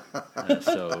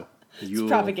 So Yule,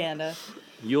 it's propaganda.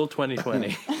 Yule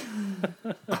 2020.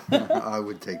 I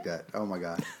would take that. Oh my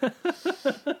God.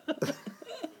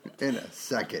 In a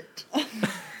second.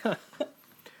 All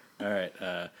right.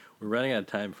 We're running out of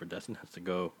time for Dustin has to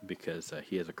go because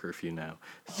he has a curfew now.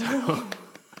 So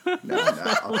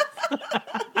No.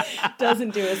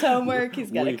 Doesn't do his homework.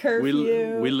 He's got a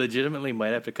curfew. We legitimately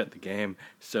might have to cut the game,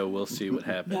 so we'll see what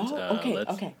happens. No?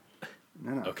 Okay.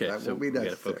 No. Okay, so we got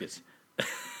to focus.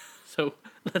 So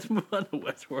let's move on to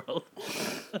Westworld.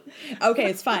 Okay,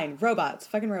 it's fine. Robots.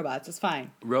 Fucking robots. It's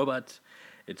fine. Robots.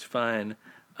 It's fine.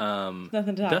 Nothing to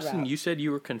talk about. Dustin, you said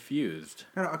you were confused.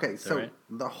 No, okay, so right?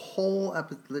 the whole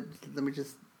episode, let me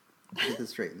just get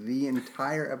this straight. The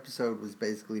entire episode was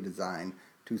basically designed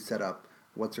to set up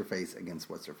What's-Her-Face against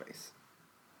What's-Her-Face.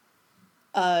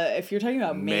 If you're talking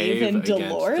about Maeve and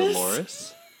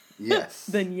Dolores? Yes.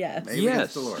 Then yes. Maeve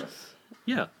against Dolores.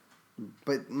 Yeah.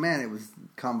 But, man, it was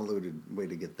convoluted way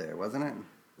to get there, wasn't it?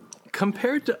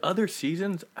 Compared to other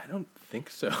seasons, I don't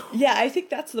think so. Yeah, I think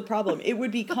that's the problem. It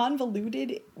would be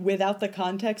convoluted without the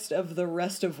context of the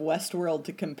rest of Westworld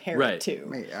to compare it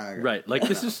to. Right. Like,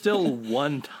 this is still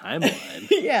one timeline.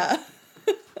 Yeah.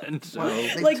 And so...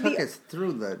 Well, they took us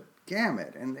through the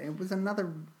gamut, and it was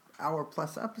another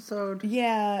hour-plus episode.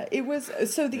 Yeah, it was...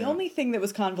 So the only thing that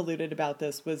was convoluted about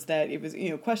this was that it was,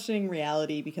 questioning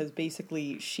reality, because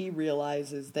basically she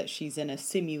realizes that she's in a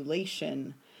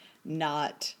simulation,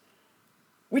 not...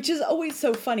 Which is always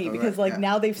so funny, because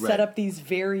now they've set up these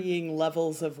varying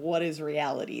levels of what is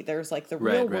reality. There's like the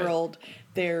real world,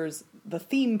 there's the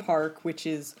theme park, which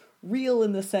is real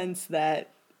in the sense that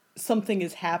something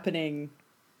is happening...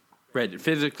 Right, it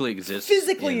physically exists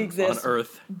on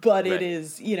Earth. But it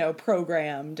is,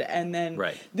 programmed. And then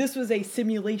this was a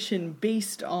simulation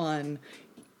based on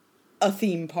a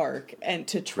theme park and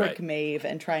to trick Maeve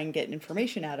and try and get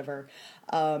information out of her.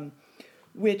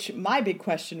 Which my big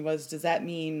question was, does that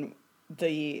mean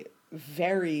the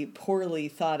very poorly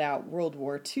thought out World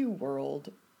War II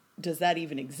world, does that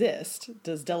even exist?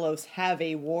 Does Delos have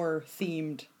a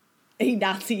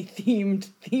Nazi-themed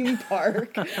theme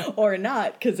park or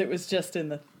not, because it was just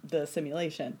in the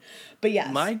simulation. But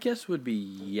yes. My guess would be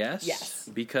yes. Yes.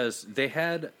 Because they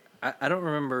had... I don't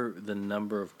remember the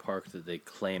number of parks that they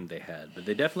claimed they had, but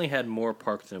they definitely had more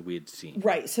parks than we had seen.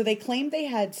 Right, so they claimed they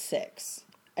had 6,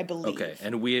 I believe. Okay,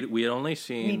 and we had only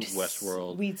seen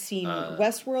Westworld. We'd seen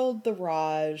Westworld, The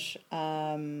Raj,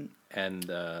 and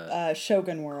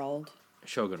Shogun World.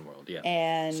 Shogun World, yeah.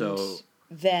 And...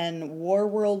 Then War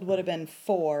World would have been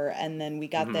 4, and then we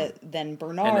got then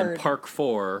Bernard... And then Park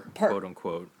 4, quote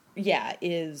unquote. Yeah,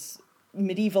 is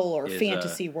medieval or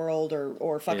fantasy world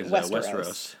or fucking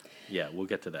Westeros. Yeah, we'll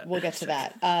get to that. We'll get to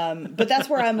that. But that's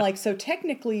where I'm like, so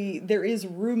technically there is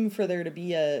room for there to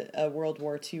be a World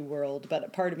War II world,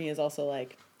 but part of me is also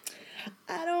like,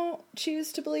 I don't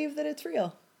choose to believe that it's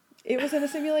real. It was in a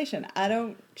simulation. I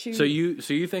don't choose... So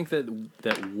you think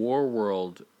that War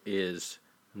World is...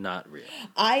 not real?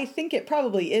 I think it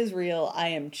probably is real. I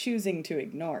am choosing to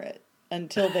ignore it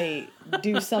until they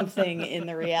do something in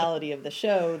the reality of the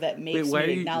show that makes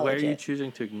me acknowledge it. Why are you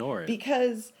choosing to ignore it?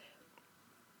 Because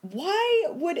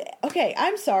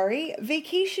I'm sorry,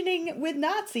 vacationing with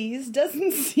Nazis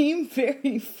doesn't seem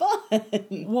very fun.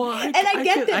 Well, I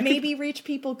get that maybe rich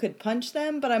people could punch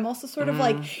them, but I'm also sort of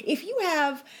like, if you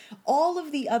have all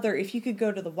of the other, if you could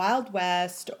go to the Wild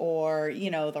West or,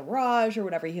 the Raj or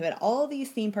whatever, you had all these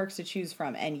theme parks to choose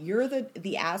from, and you're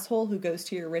the asshole who goes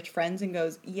to your rich friends and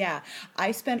goes, yeah,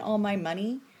 I spent all my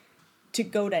money to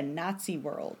go to Nazi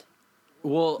world.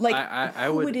 Well, like, I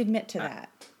who would admit to that?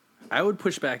 I would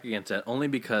push back against that only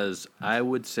because I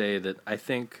would say that this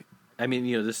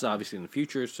is obviously in the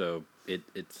future, so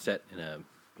it's set in a,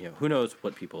 who knows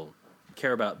what people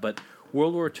care about. But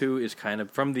World War II is kind of,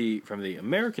 from the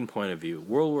American point of view,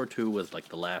 World War II was like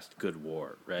the last good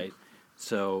war, right?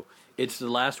 So it's the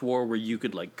last war where you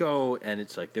could like go and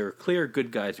it's like there are clear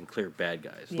good guys and clear bad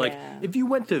guys. Yeah. Like if you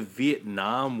went to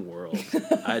Vietnam world,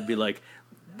 I'd be like,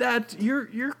 that you're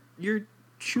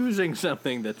choosing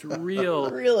something that's real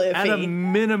at a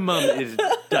minimum is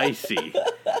dicey.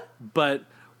 But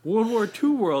World War II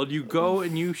world, you go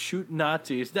and you shoot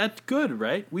Nazis. That's good,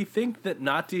 right? We think that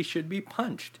Nazis should be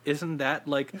punched. Isn't that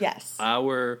like that's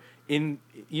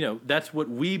what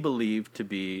we believe to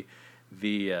be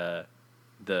a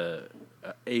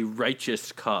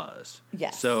righteous cause.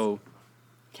 Yes. So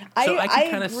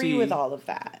I agree with all of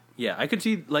that. Yeah, I could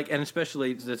see and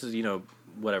especially this is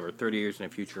 30 years in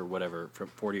the future, whatever, from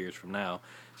 40 years from now.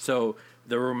 So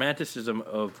the romanticism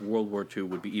of World War II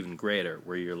would be even greater,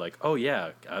 where you're like, oh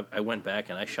yeah, I went back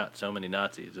and I shot so many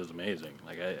Nazis. It was amazing.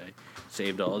 Like I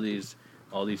saved all these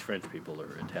French people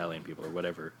or Italian people or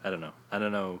whatever. I don't know.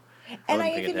 And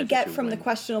I even get from the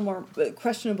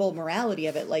questionable morality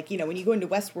of it. Like, when you go into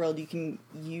Westworld,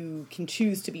 you can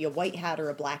choose to be a white hat or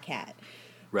a black hat.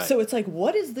 Right. So it's like,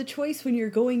 what is the choice when you're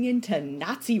going into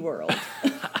Nazi world?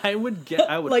 I would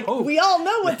like, hope. we all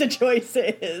know what the choice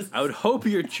is. I would hope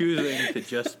you're choosing to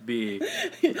just be...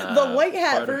 the white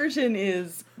hat version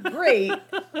is great.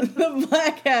 The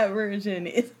black hat version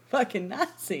is fucking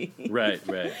Nazi. Right.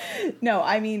 No,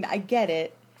 I mean, I get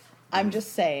it. I'm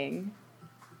just saying...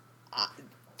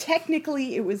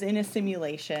 technically, it was in a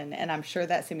simulation, and I'm sure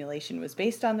that simulation was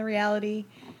based on the reality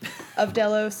of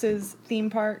Delos's theme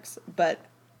parks, but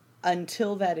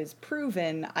until that is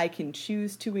proven, I can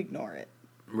choose to ignore it.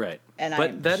 Right. And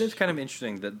but that is kind of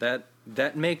interesting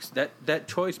that makes that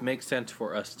choice makes sense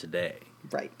for us today.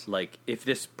 Right. Like, if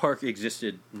this park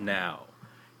existed now,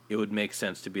 it would make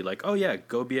sense to be like, oh yeah,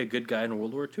 go be a good guy in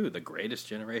World War II, the greatest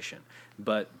generation.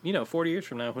 But, 40 years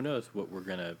from now, who knows what we're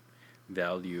going to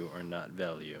value or not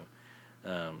value.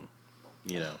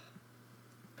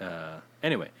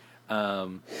 Anyway.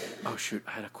 Oh shoot,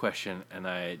 I had a question and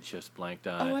I just blanked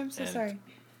on it. Oh, I'm so sorry.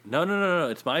 No.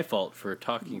 It's my fault for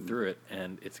talking through it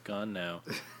and it's gone now.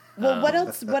 Well, what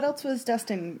else was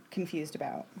Dustin confused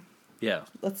about? Yeah.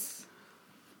 Let's...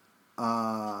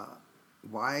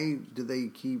 why do they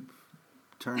keep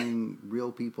turning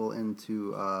real people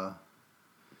into,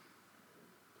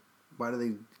 why do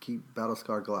they keep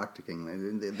Battlescar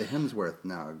Galacticing? The Hemsworth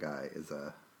now guy is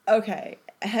a... Okay,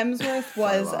 Hemsworth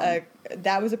was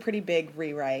that was a pretty big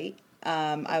rewrite.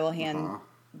 I will hand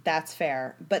that's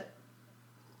fair, but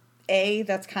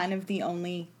that's kind of the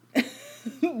only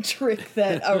trick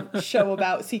that a show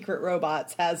about secret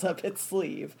robots has up its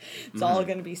sleeve. It's all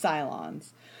going to be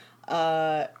Cylons.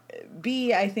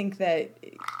 B, I think that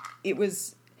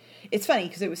it's funny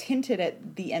because it was hinted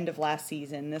at the end of last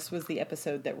season. This was the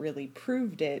episode that really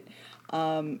proved it.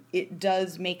 It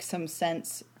does make some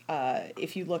sense.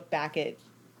 If you look back at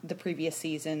the previous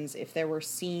seasons, if there were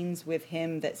scenes with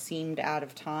him that seemed out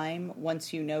of time,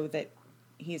 once you know that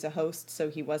he's a host, so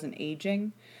he wasn't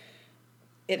aging,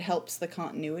 it helps the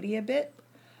continuity a bit.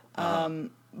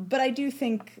 But I do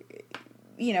think,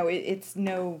 it's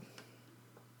no...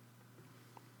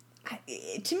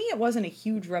 to me, it wasn't a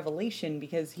huge revelation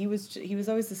because he was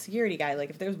always the security guy. Like,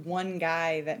 if there's one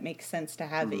guy that makes sense to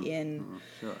have in...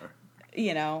 Sure.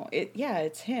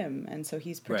 It's him, and so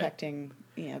he's protecting,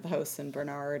 the hosts and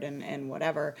Bernard and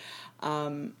whatever.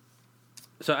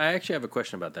 So I actually have a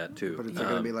question about that too. But is it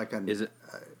going to be like a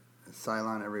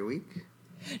Cylon every week?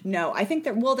 No, I think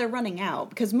they're running out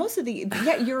because most of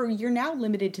you're now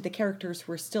limited to the characters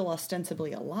who are still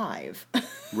ostensibly alive.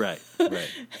 Right.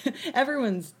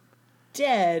 Everyone's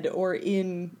dead or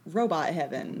in robot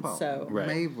heaven. Well, so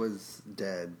Maeve was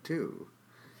dead too.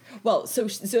 Well, so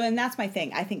and that's my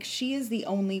thing. I think she is the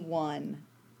only one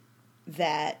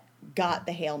that got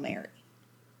the Hail Mary.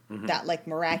 Mm-hmm. That, like,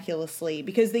 miraculously...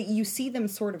 Because you see them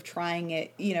sort of trying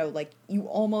it, like, you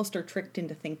almost are tricked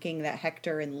into thinking that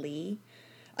Hector and Lee,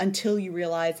 until you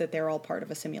realize that they're all part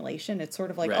of a simulation. It's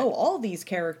sort of like, all these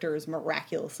characters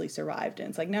miraculously survived. And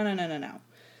it's like, no.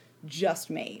 Just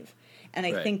Maeve. And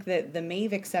I think that the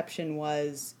Maeve exception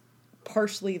was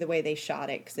partially the way they shot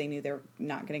it, because they knew they were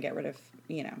not going to get rid of...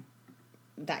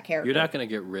 that character. You're not going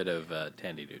to get rid of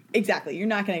Tandy Dude. Exactly. You're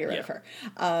not going to get rid of her.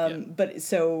 But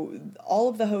so all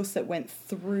of the hosts that went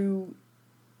through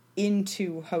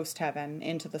into host heaven,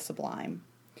 into the Sublime,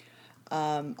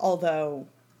 although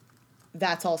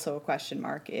that's also a question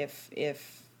mark if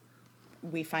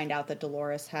we find out that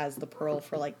Dolores has the pearl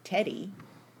for, like, Teddy.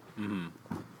 Mm-hmm.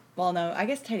 Well, no, I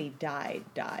guess Teddy died.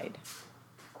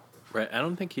 Right, I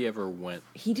don't think he ever went.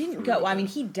 He didn't go. I mean,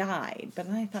 he died, but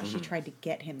I thought she tried to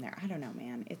get him there. I don't know,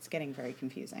 man. It's getting very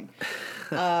confusing.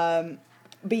 But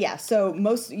yeah, so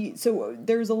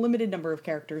there's a limited number of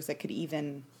characters that could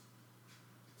even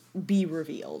be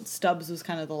revealed. Stubbs was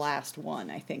kind of the last one,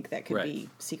 I think, that could be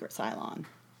Secret Cylon.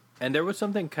 And there was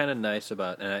something kind of nice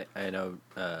about, and I know,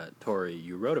 Tori,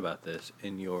 you wrote about this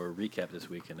in your recap this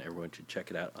week, and everyone should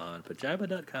check it out on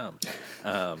pajama.com.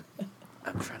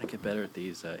 I'm trying to get better at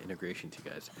these integrations, you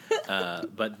guys.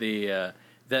 But it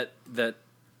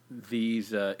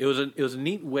was a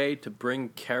neat way to bring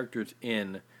characters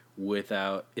in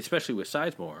without, especially with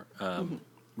Sizemore,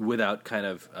 without kind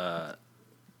of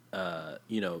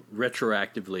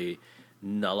retroactively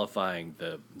nullifying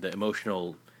the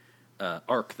emotional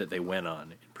arc that they went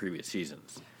on in previous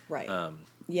seasons. Right.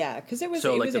 Yeah, because it was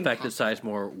so, it like, was the fact that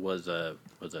Sizemore was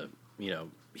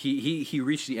he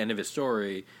reached the end of his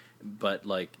story. But,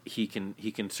 like, he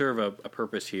can serve a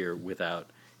purpose here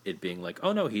without it being like,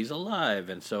 oh no, he's alive,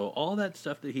 and so all that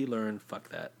stuff that he learned, fuck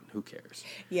that, who cares?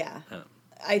 Yeah,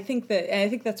 I think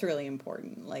that's really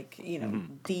important. Like, you know,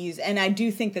 these, and I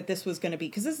do think that this was going to be,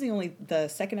 because this is the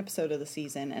second episode of the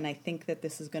season, and I think that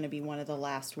this is going to be one of the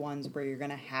last ones where you're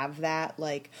going to have that,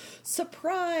 like,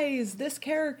 surprise, this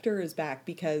character is back,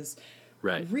 because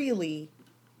really,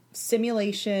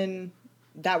 simulation,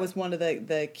 that was one of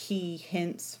the key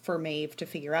hints for Maeve to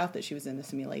figure out that she was in the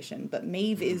simulation, but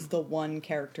Maeve is the one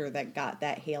character that got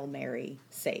that Hail Mary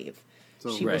save.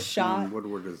 So she was shot. Shannon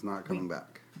Woodward is not coming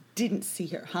back. Didn't see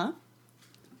her, huh?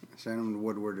 Shannon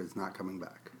Woodward is not coming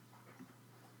back.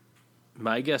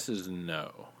 My guess is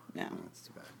no. No. Oh, that's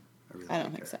too bad. I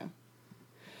don't think so.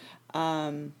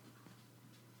 And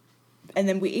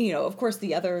then we, you know, of course,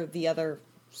 the other,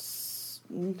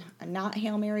 not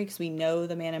Hail Mary, because we know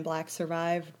the Man in Black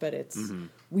survived, but it's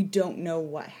we don't know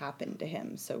what happened to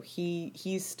him. So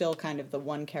he's still kind of the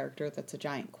one character that's a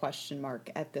giant question mark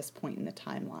at this point in the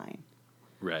timeline.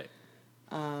 Right.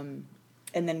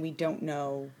 And then we don't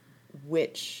know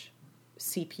which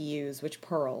CPUs, which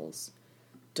pearls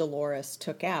Dolores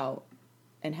took out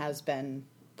and has been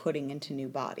putting into new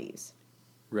bodies.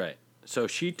 Right. So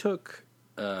she took,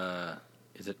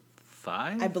 is it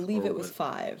 5? I believe it was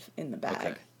 5 in the bag.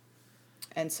 Okay.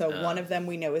 And so one of them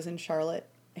we know is in Charlotte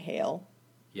Hale.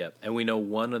 Yep. And we know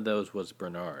one of those was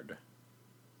Bernard.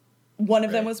 One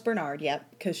of them was Bernard, yep,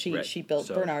 because she built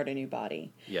Bernard a new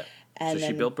body. Yeah. And so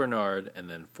she built Bernard, and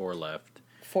then 4 left.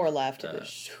 4 left.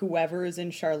 Whoever is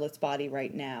in Charlotte's body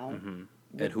right now. And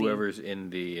whoever's in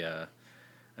the,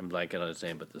 I'm blanking on his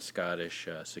name, but the Scottish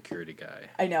security guy.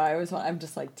 I know, I'm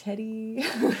just like, Teddy,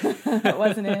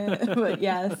 wasn't it? But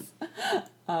yes.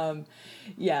 The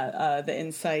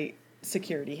Insight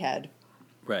security head.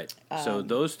 Right. So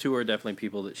those 2 are definitely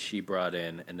people that she brought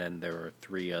in, and then there are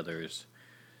 3 others,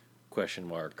 question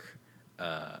mark.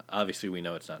 Obviously, we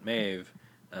know it's not Maeve.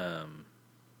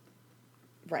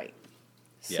 Right.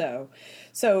 Yeah.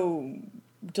 So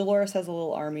Dolores has a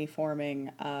little army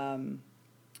forming.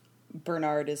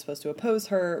 Bernard is supposed to oppose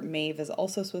her. Maeve is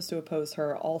also supposed to oppose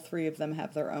her. All 3 of them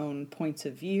have their own points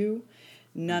of view.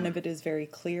 None of it is very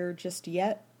clear just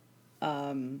yet.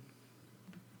 I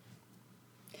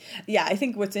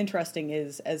think what's interesting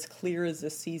is, as clear as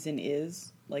this season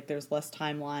is, like, there's less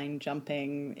timeline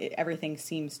jumping. Everything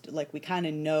seems like we kind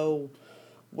of know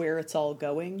where it's all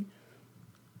going,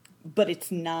 but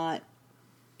it's not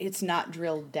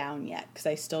drilled down yet, because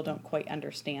I still don't quite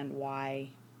understand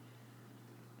why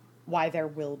there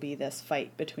will be this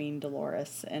fight between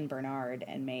Dolores and Bernard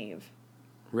and Maeve.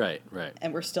 Right.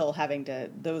 And we're still having to,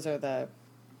 those are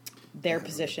their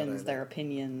positions, their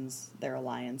opinions, their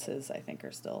alliances, I think,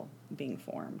 are still being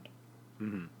formed.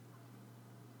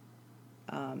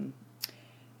 And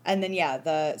then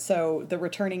the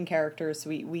returning characters,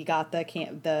 we got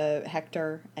the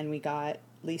Hector, and we got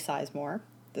Lee Sizemore.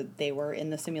 They were in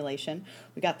the simulation.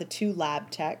 We got the 2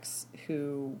 lab techs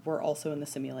who were also in the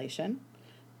simulation.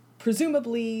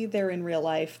 Presumably they're in real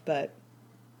life, but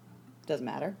doesn't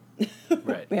matter.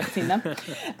 Right. We haven't seen them.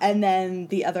 And then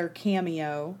the other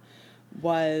cameo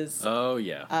was... Oh,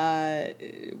 yeah.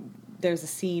 There's a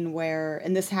scene where,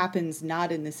 and this happens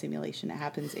not in the simulation, it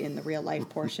happens in the real life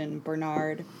portion.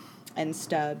 Bernard and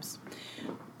Stubbs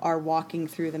are walking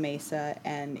through the mesa,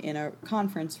 and in a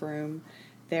conference room,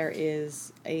 there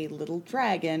is a little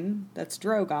dragon that's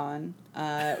Drogon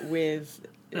with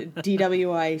D.W.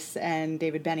 Weiss and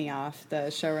David Benioff, the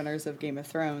showrunners of Game of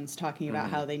Thrones, talking about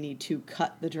how they need to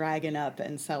cut the dragon up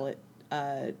and sell it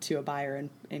to a buyer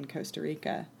in Costa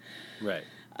Rica. Right.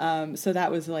 So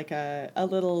that was like a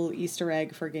little Easter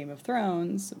egg for Game of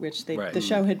Thrones, which the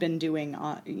show had been doing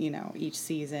on, each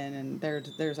season, and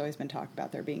there's always been talk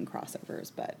about there being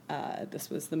crossovers, but this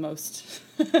was the most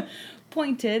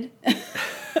pointed.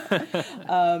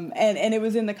 And it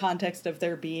was in the context of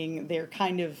they're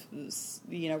kind of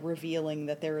revealing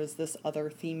that there is this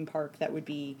other theme park that would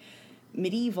be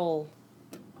medieval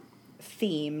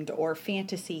themed or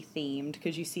fantasy themed,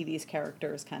 because you see these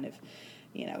characters kind of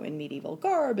in medieval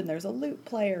garb, and there's a lute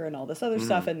player and all this other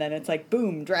stuff, and then it's like,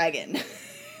 boom, dragon.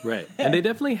 Right. And they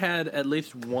definitely had at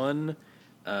least one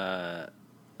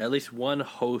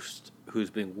host who's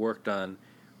being worked on,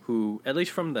 who, at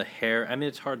least from the hair, I mean,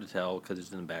 it's hard to tell because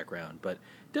it's in the background, but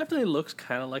definitely looks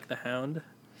kind of like the Hound.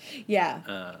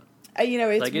 Yeah.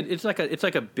 It's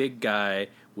like a big guy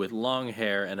with long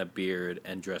hair and a beard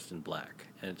and dressed in black,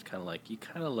 and it's kind of like, you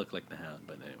kind of look like the Hound,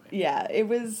 but anyway. Yeah, it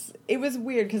was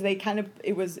weird because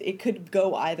it could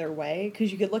go either way, because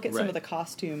you could look at some of the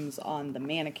costumes on the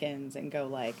mannequins and go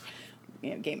like,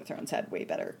 Game of Thrones had way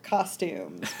better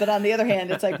costumes, but on the other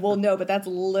hand, it's like, well, no, but that's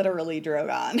literally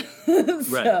Drogon.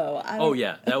 So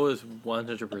yeah, that was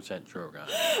 100%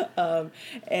 Drogon.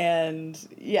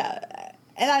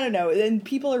 I don't know, and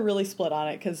people are really split on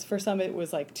it, because for some it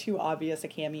was like too obvious a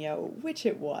cameo, which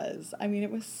it was. I mean,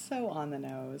 it was so on the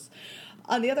nose.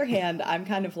 On the other hand, I'm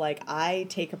kind of like, I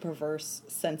take a perverse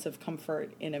sense of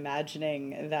comfort in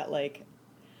imagining that, like,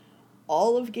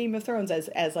 all of Game of Thrones,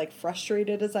 as like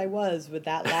frustrated as I was with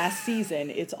that last season,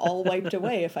 it's all wiped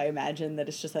away if I imagine that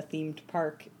it's just a themed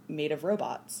park made of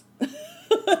robots.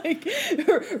 Like,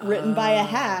 written by a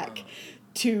hack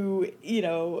to, you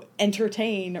know,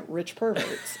 entertain rich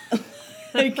perverts.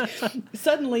 Like,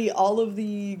 suddenly all of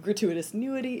the gratuitous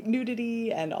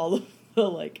nudity and all of the,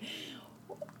 like,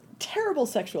 terrible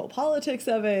sexual politics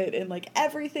of it, and, like,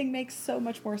 everything makes so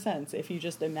much more sense if you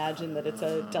just imagine that it's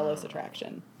a Delos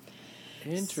attraction.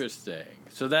 Interesting.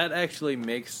 So that actually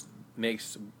makes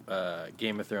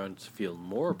Game of Thrones feel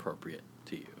more appropriate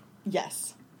to you.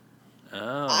 Yes.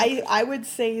 Oh. I would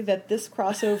say that this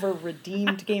crossover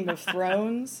redeemed Game of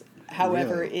Thrones.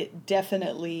 However, Really? it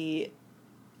definitely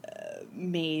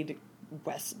made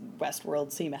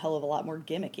Westworld seem a hell of a lot more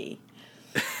gimmicky.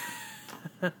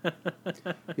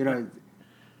 You know,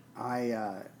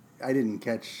 I didn't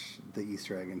catch the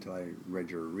Easter egg until I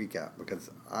read your recap, because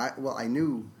I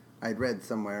knew I'd read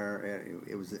somewhere,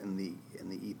 it was in the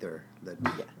ether, that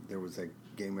there was a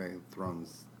Game of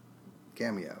Thrones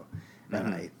cameo,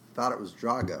 and I thought it was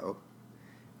Drago,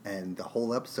 and the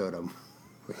whole episode I'm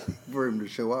waiting for him to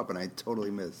show up, and I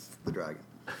totally missed the dragon.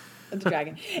 The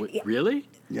dragon. Really?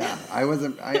 Yeah, I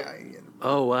wasn't.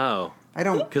 Oh wow! I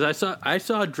don't, because I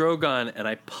saw Drogon and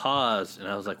I paused and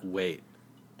I was like, wait,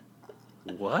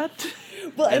 what?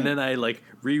 Well, and then I like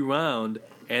rewound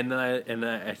and then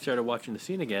I started watching the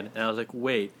scene again and I was like,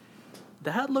 wait,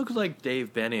 that looks like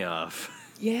Dave Benioff.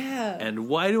 Yeah. And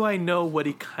why do I know what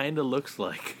he kind of looks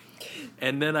like?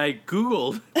 And then I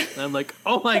Googled, and I'm like,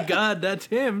 oh my God, that's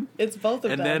him. It's both of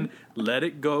them. And then let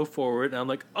it go forward, and I'm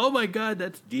like, oh my God,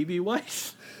 that's D.B.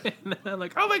 Weiss. And then I'm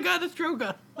like, oh my God, that's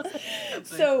Drogon.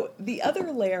 So the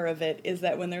other layer of it is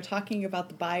that when they're talking about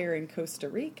the buyer in Costa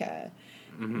Rica,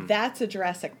 that's a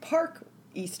Jurassic Park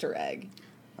Easter egg.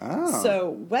 oh.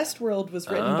 So Westworld was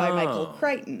written by Michael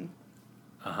Crichton.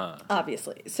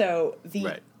 Obviously. So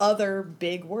the other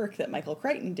big work that Michael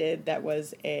Crichton did that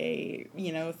was a,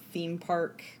 you know, theme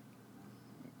park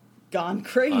gone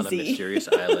crazy. On a mysterious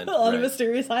island. On a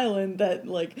mysterious island that,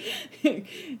 like,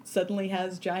 suddenly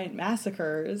has giant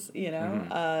massacres, you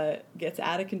know, gets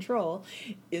out of control,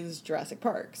 is Jurassic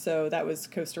Park. So that was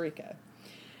Costa Rica.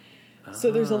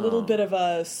 So there's a little bit of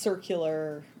a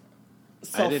circular,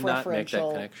 self-referential. I did not make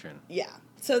that connection. Yeah.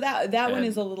 So that one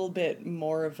is a little bit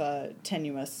more of a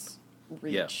tenuous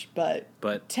reach, but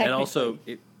technically... And also,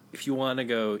 if you want to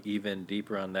go even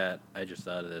deeper on that, I just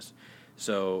thought of this.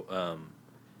 So,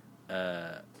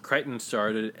 Crichton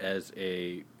started as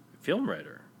a film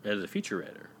writer, as a feature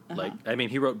writer. Like, I mean,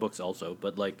 he wrote books also,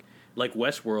 but like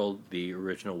Westworld, the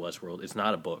original Westworld, it's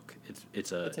not a book.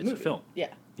 It's a film. Yeah.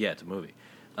 Yeah, it's a movie.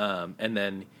 And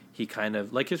then he kind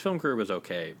of, like, his film career was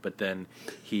okay, but then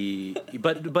he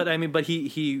didn't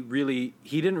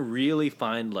really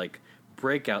find, like,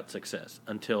 breakout success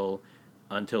until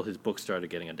his books started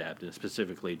getting adapted, and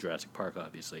specifically Jurassic Park,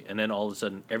 obviously. And then all of a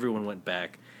sudden, everyone went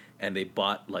back and they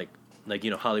bought, like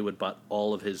you know, Hollywood bought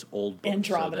all of his old books.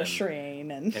 Andromeda Strain,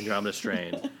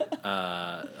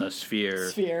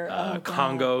 Sphere,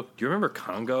 Congo. Do you remember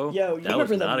Congo? Yo, that was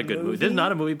not a good movie. This is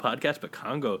not a movie podcast, but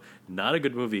Congo, not a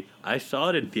good movie. I saw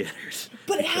it in theaters,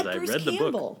 but it had Bruce Campbell.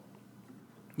 The book.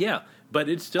 Yeah, but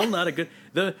it's still not a good.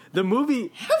 The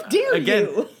movie. How dare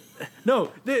you?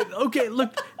 No. Okay,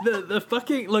 look. The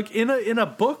fucking look in a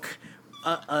book,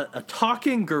 a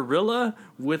talking gorilla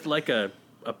with like a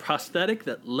prosthetic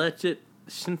that lets it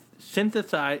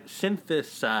synthesize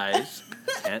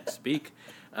can't speak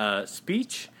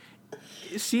speech.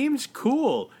 It seems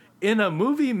cool. In a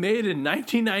movie made in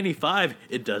 1995,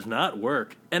 it does not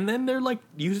work. And then they're like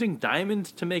using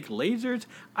diamonds to make lasers.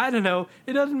 I don't know.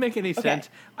 It doesn't make any sense.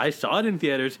 I saw it in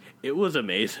theaters. It was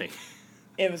amazing.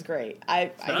 It was great.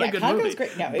 Congo was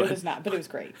great. No, it was not, but it was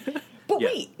great. But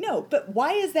wait, no, but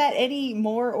why is that any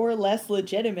more or less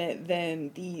legitimate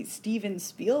than the Steven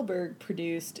Spielberg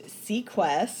produced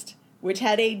Sequest, which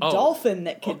had a dolphin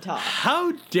that could talk?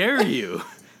 How dare you?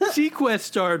 Sequest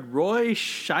starred Roy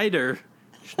Scheider.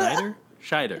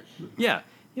 Scheider. Yeah,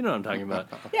 you know what I'm talking about.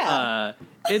 Yeah.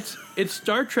 It's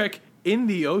Star Trek in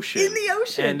the ocean. In the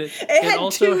ocean. And it had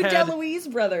also two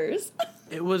DeLuise brothers.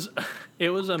 It was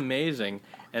amazing.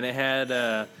 And it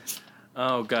had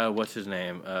oh God, what's his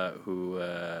name? Who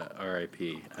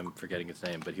R.I.P. I'm forgetting his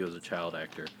name, but he was a child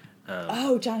actor.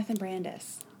 Jonathan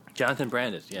Brandis. Jonathan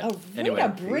Brandis, yeah. Oh, anyway, to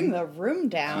bring the room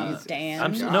down,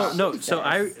 Dan. No. So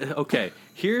okay.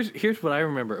 Here's what I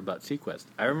remember about Sequest.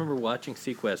 I remember watching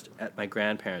Sequest at my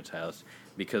grandparents' house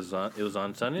because it was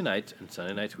on Sunday nights, and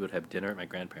Sunday nights we would have dinner at my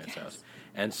grandparents' house.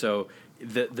 And so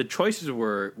the choices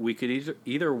were we could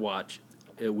either watch.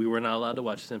 We were not allowed to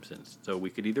watch Simpsons, so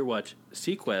we could either watch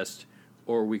Sequest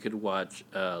or we could watch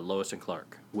Lois and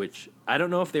Clark, which I don't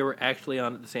know if they were actually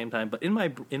on at the same time, but in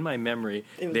my memory,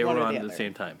 they were on at the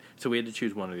same time. So we had to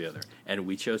choose one or the other, and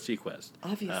we chose Sequest.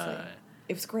 Obviously.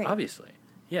 It was great. Obviously.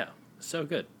 Yeah, so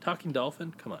good. Talking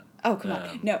Dolphin, come on. Oh, come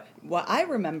on. No, well, I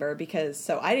remember because,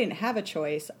 I didn't have a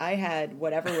choice. I had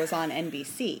whatever was on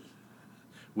NBC.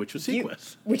 Which was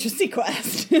Sequest. Which was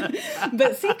Sequest.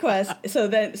 But Sequest, so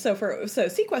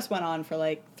Sequest went on for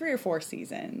like 3 or 4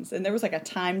 seasons, and there was like a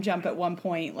time jump at one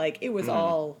point. Like it was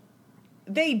all,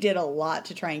 they did a lot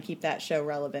to try and keep that show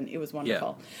relevant. It was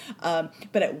wonderful. Yeah.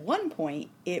 But at one point,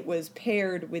 it was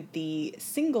paired with the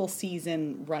single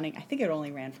season running. I think it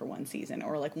only ran for 1 season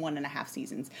or like 1.5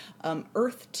 seasons.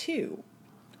 Earth 2.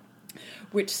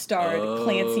 Which starred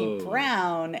Clancy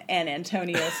Brown and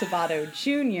Antonio Sabato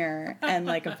Jr. and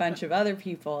like a bunch of other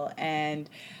people and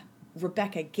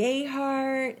Rebecca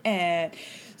Gayheart. And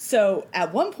so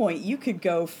at one point you could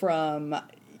go from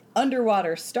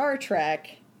underwater Star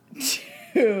Trek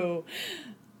to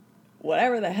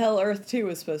whatever the hell Earth 2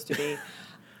 was supposed to be.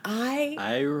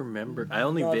 I remember. I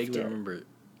only vaguely remember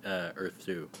Earth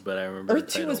 2, but I remember Earth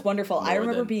 2 was wonderful. I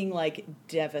remember being like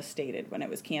devastated when it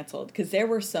was canceled because there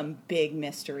were some big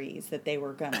mysteries that they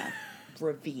were gonna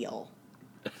reveal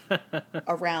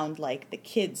around like the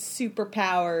kids'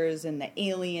 superpowers and the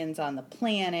aliens on the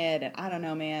planet, and I don't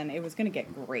know, man, it was gonna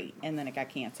get great, and then it got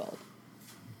canceled.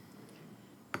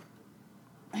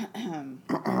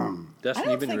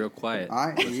 Dustin, you've been real quiet.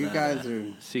 You guys are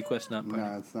Sequest not part.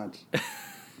 No, it's not.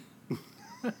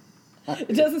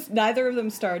 It doesn't. Neither of them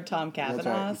starred Tom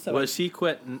Cavanaugh. Right. So was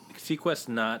Sequest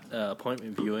not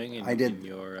appointment viewing in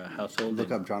your household?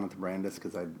 Look up Jonathan Brandis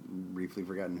because I'd briefly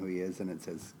forgotten who he is, and it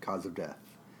says cause of death.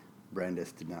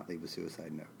 Brandis did not leave a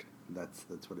suicide note. That's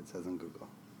what it says on Google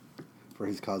for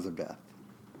his cause of death.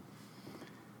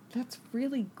 That's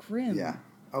really grim. Yeah.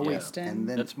 Oh, yeah. And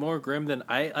then, that's more grim than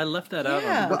I left that out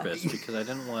on purpose because I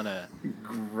didn't want to.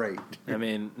 Great. I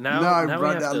mean, now I brought we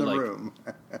have down to the room.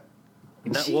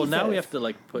 Now we have to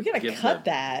like put. You gotta cut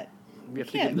that. We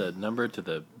have to give the number to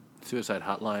the suicide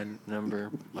hotline number.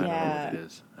 I don't know what it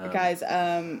is. Guys.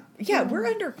 We're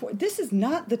under. This is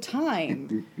not the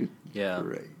time. Yeah.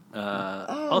 Right.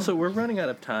 Also, we're running out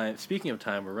of time. Speaking of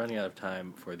time, we're running out of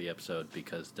time for the episode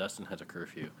because Dustin has a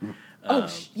curfew. We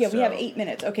have 8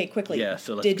 minutes. Okay, quickly. Yeah,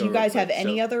 so let's Did go you guys have quick.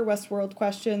 any other Westworld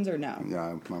questions or no?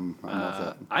 Yeah, I'm all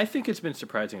set. I think it's been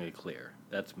surprisingly clear.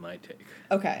 That's my take.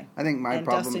 Okay. I think my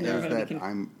problem Dustin, is that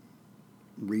I'm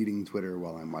reading Twitter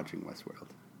while I'm watching Westworld.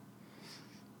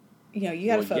 You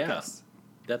got to focus. Yeah,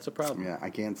 that's a problem. Yeah, I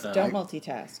can't. Don't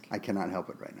multitask. I cannot help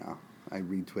it right now. I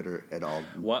read Twitter at all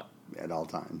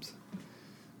times.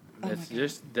 That's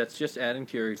just adding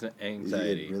to your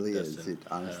anxiety. It really Dustin. is. It,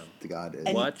 honest to God, is.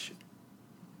 Watch.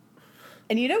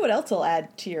 And you know what else will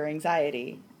add to your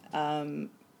anxiety?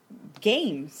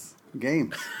 Games.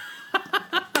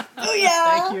 Oh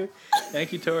yeah.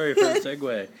 Thank you, Tori, for the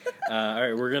segue. All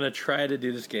right, we're gonna try to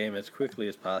do this game as quickly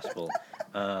as possible.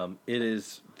 It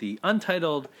is the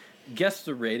untitled Guess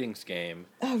the Ratings game.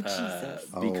 Oh Jesus!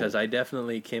 Because I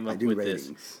definitely came up with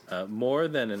this more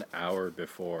than an hour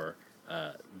before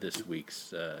this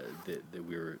week's that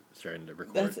we were starting to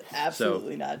record. That's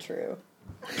absolutely not true.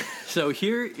 So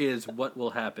here is what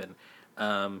will happen.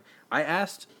 I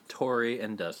asked Tori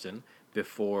and Dustin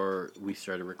before we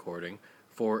started recording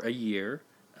for a year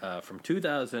from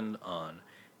 2000 on,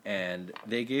 and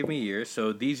they gave me years.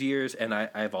 So these years, and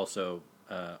I've also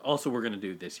we're going to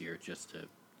do this year just to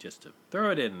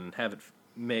throw it in and have it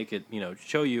make it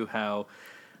show you how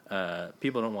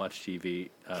people don't watch TV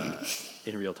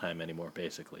in real time anymore,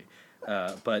 basically.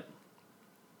 So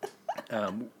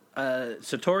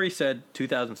Tori said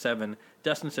 2007,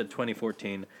 Dustin said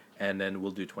 2014, and then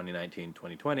we'll do 2019,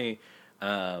 2020.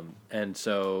 And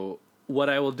so what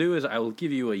I will do is I will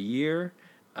give you a year,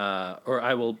 or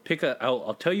I will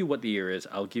I'll tell you what the year is.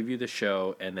 I'll give you the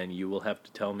show, and then you will have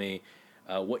to tell me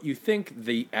what you think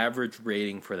the average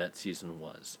rating for that season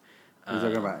was. Are we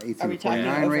talking about 18 to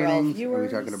 49 ratings?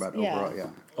 Viewers? Are we talking about overall? Yeah.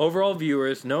 Overall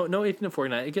viewers. No 18 to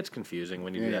 49. It gets confusing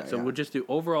when you do that. So we'll just do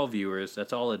overall viewers.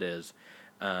 That's all it is.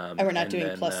 And we're not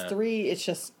doing plus 3. It's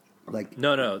just like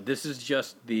no. This is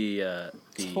just the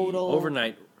total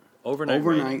overnight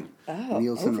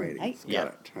Nielsen ratings. Got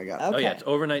it. I got it. Okay. Oh yeah, it's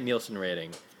overnight Nielsen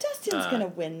rating. Dustin's going to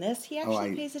win this. He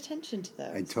actually pays attention to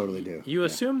those. I totally do. You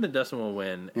assume that Dustin will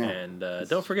win, and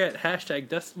don't forget, hashtag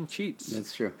Dustin cheats.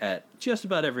 That's true. At just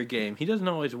about every game. He doesn't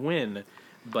always win,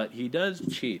 but he does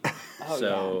cheat.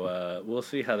 We'll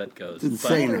see how that goes. It's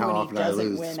insane how often I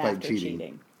lose despite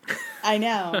cheating. I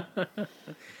know.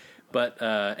 But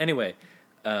anyway,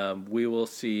 we will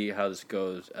see how this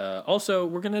goes. Also,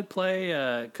 we're going to play,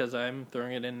 because I'm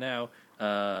throwing it in now,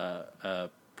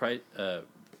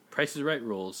 Price is Right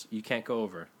rules. You can't go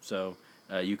over. So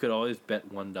you could always bet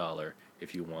 $1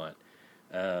 if you want.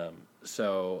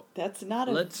 So that's not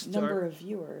a number of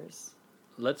viewers.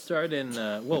 Let's start in,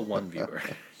 one viewer.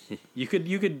 You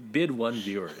could bid one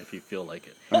viewer if you feel like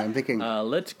it. I'm thinking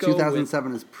let's go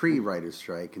 2007 is pre-writer's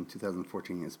strike and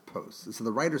 2014 is post. So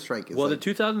the writer's strike is the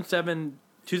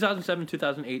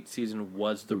 2007-2008 season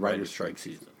was the writer's strike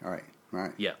season. All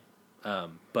right. Yeah.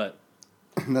 But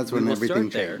that's when everything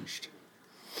changed.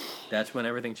 That's when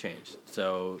everything changed.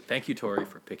 So thank you, Tori,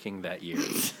 for picking that year.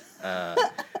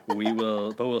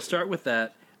 We'll start with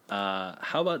that.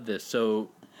 How about this? So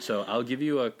I'll give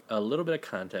you a little bit of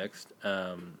context.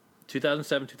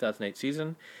 2007-2008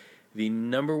 season, the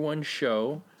number one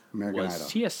show American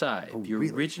was Idol.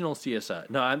 CSI, original CSI.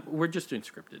 No, we're just doing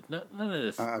scripted. None of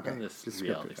this, none of this just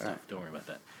reality scripted. stuff. Right. Don't worry about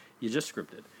that. You just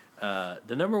scripted.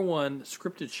 The number one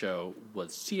scripted show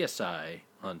was CSI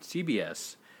on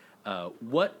CBS.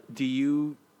 What do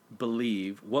you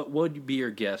believe? What would be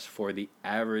your guess for the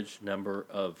average number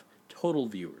of total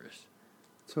viewers?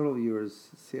 Total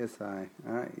viewers, CSI,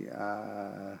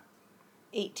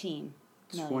 18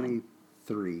 million.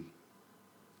 23.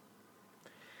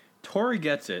 Tori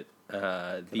gets it.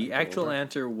 The actual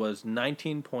answer was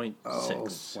 19.6. Oh,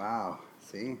 wow.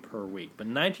 See? Per week. But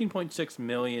 19.6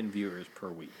 million viewers per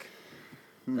week.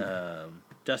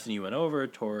 Dustin, you went over.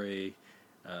 Tori,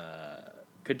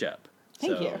 good job.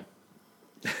 Thank you.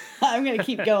 I'm going to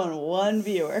keep going one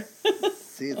viewer.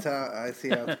 I see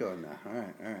how it's going now.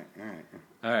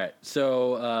 All right.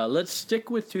 So let's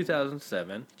stick with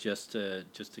 2007, just to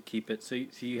keep it. So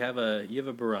you have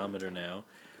a barometer now.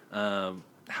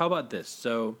 How about this?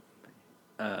 So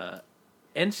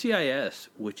NCIS,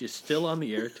 which is still on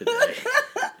the air today,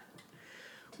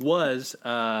 was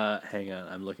hang on,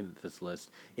 I'm looking at this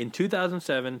list. In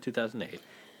 2007, 2008,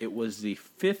 it was the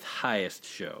fifth highest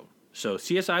show. So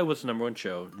CSI was the number one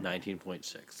show,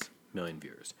 19.6 million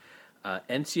viewers.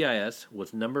 NCIS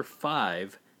was number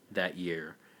 5 that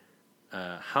year.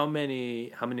 How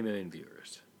many million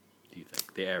viewers do you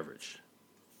think they averaged?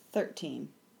 13.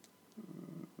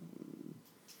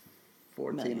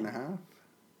 14 and a half.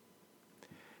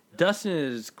 Dustin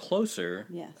is closer.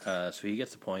 Yes. So he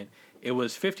gets the point. It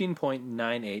was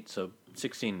 15.98, so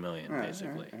 16 million,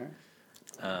 basically.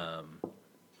 All right.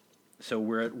 So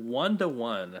we're at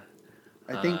 1-1.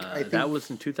 I think that was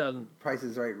in 2000. Price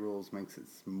is Right rules makes it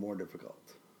more difficult,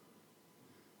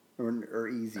 or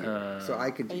easier. So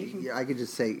I could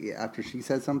just say after she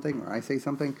says something or I say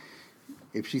something,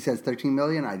 if she says 13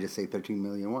 million, I just say 13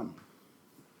 million one.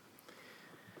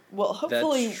 Well,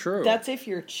 hopefully that's if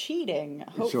you're cheating.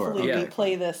 Hopefully we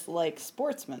play this like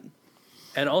sportsmen.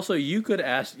 And also, you could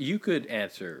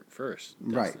answer first,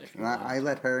 Dustin, right? And I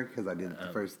let her because I did it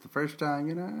the first time.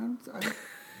 You know.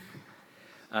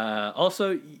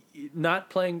 Also, not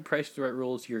playing Price is Right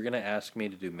rules, you're going to ask me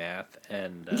to do math,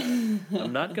 and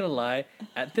I'm not going to lie.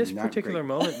 At this particular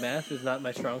moment, math is not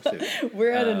my strong suit.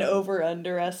 We're at an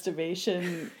over-under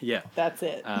estimation. Yeah. That's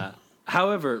it.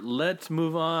 However, let's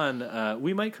move on.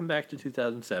 We might come back to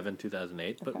 2007,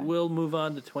 2008, but we'll move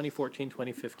on to 2014,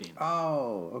 2015.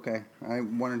 Oh, okay. I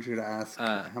wanted you to ask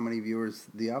how many viewers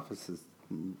The Office has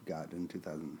got in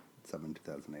 2007,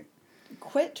 2008.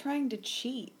 Quit trying to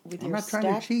cheat with your not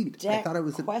trying to cheat. I thought it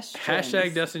was questions.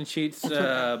 Hashtag Dustin cheats.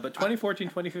 But 2014,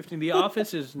 2015, The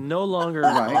Office is no longer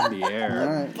on the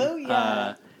air. Right.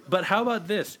 Booyah. But how about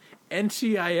this?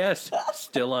 NCIS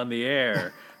still on the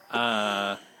air.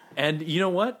 And you know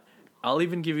what? I'll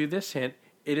even give you this hint.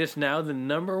 It is now the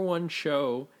number one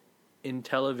show in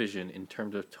television in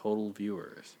terms of total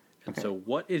viewers. And so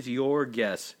what is your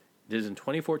guess? This is in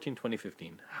 2014,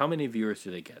 2015. How many viewers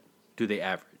do they get? Do they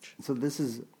average? So this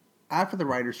is after the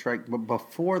writer's strike, but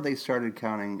before they started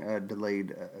counting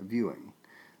delayed viewing.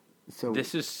 So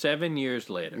this is 7 years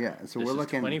later. Yeah, so this we're is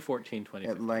looking 2014,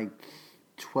 2015. at like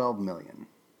 12 million.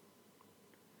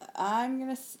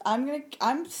 I'm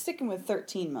sticking with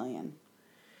 13 million.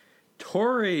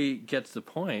 Tori gets the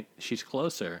point. She's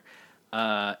closer.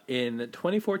 In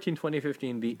 2014,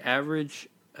 2015, the average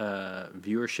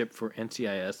viewership for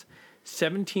NCIS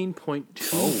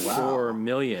 17.24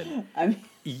 million. I mean,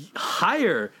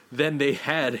 Higher than they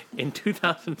had in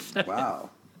 2007. Wow.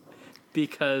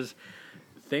 because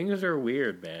things are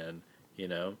weird, man. You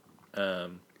know.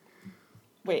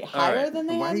 Wait, higher right. than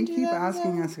they? Why do you keep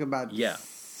asking though? us about Yeah.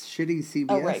 shitty CBS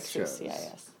Oh, right, shows?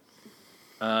 CIS.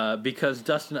 Because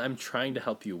Dustin, I'm trying to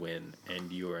help you win,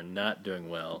 and you are not doing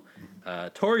well.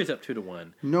 Tori's up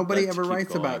 2-1. Nobody Let's ever keep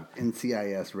writes going. about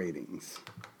NCIS ratings.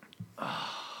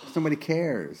 Nobody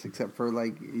cares except for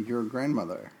like your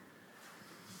grandmother.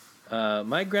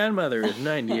 My grandmother is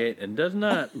 98 and does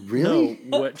not Really?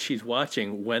 know what she's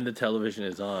watching when the television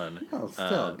is on. Oh,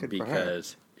 still, good for her.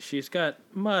 Because she's got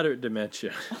moderate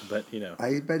dementia, but you know.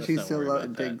 I bet let's she not still worry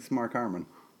about that. digs Mark Harmon.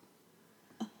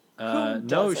 No,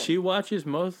 doesn't? she watches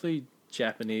mostly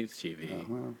Japanese TV.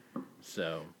 Well,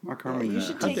 So Mark Yeah, Harmon. you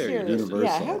should how take dare you, your. Universal.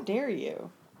 Yeah, how dare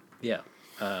you? yeah,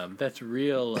 that's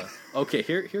real. Okay,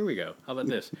 here we go. How about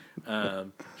this?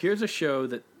 Here's a show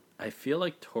that I feel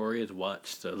like Tori has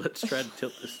watched. So let's try to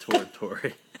tilt this toward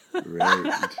Tori.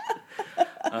 Right.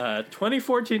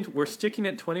 2014. We're sticking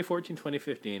at 2014,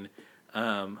 2015.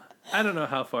 I don't know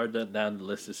how far down the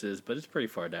list this is, but it's pretty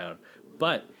far down.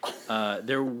 But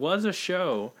there was a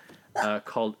show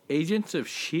called Agents of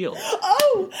S.H.I.E.L.D.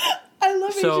 Oh, I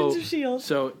love Agents of S.H.I.E.L.D.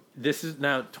 So this is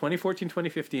now 2014,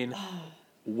 2015.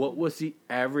 What was the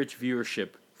average viewership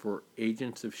for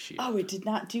Agents of S.H.I.E.L.D.? Oh, it did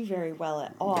not do very well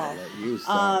at all. Let you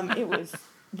start. It was.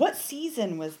 What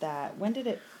season was that? When did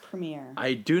it premiere?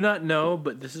 I do not know,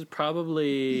 but this is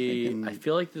probably. I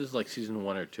feel like this is like season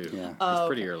 1 or 2. Yeah. It's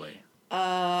pretty early.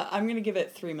 I'm gonna give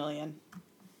it 3 million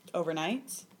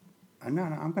overnights. No,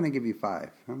 I'm going to give you 5.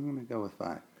 I'm going to go with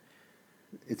 5.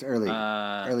 It's early.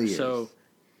 Early years. So,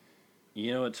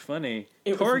 you know, it's funny.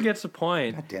 It Tori was- gets the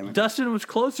point. God damn it. Dustin was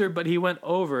closer, but he went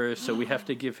over, so we have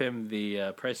to give him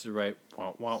the Price is Right.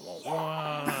 Wah, wah, wah,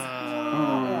 wah.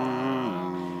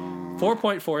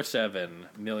 4.47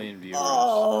 million viewers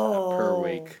per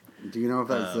week. Do you know if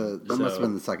that's that must have so-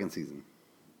 been the second season?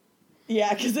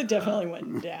 Yeah, because it definitely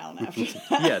went down after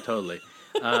that. Yeah, totally.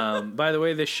 By the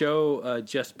way, the show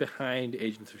just behind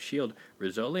Agents of S.H.I.E.L.D.,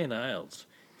 Rizzoli and Isles,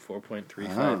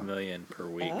 4.35 million per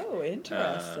week. Oh,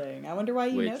 interesting. I wonder why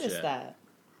you which, noticed that.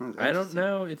 I don't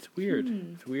know. It's weird.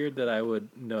 It's weird that I would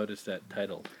notice that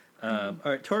title. All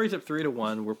right, Tori's up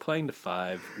 3-1. We're playing to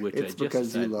 5, which I It's just because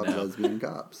you said love now. lesbian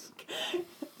cops.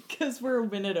 Because we're a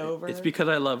minute over. It's because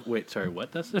I love. Wait, sorry.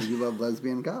 What? That's You love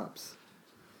lesbian cops.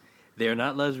 They're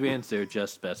not lesbians. They're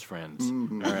just best friends.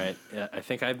 All right. I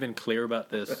think I've been clear about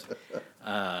this.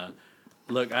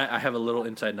 Look, I have a little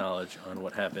inside knowledge on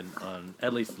what happened on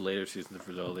at least the later seasons of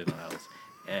Rizzoli and Isles.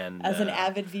 And As an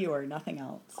avid viewer, nothing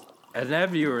else. as an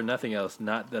avid viewer, nothing else.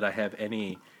 Not that I have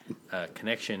any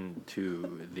connection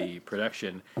to the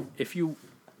production. If you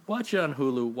watch it on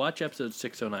Hulu, watch episodes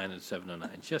 609 and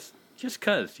 709. Just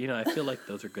cause, you know, I feel like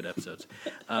those are good episodes.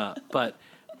 But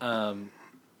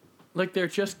like they're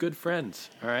just good friends,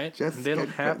 all right? Just they don't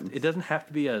good have. friends. It doesn't have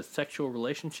to be a sexual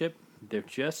relationship. They're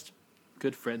just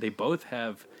good friends. They both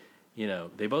have, you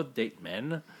know, they both date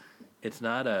men. It's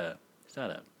not a.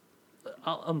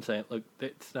 I'm saying, look,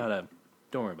 it's not a.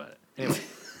 Don't worry about it. Anyway,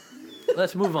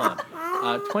 let's move on.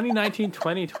 2019,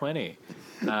 2020.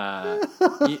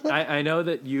 I know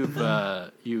that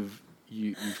you've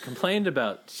complained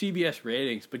about CBS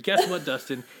ratings, but guess what,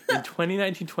 Dustin? In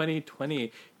 2019,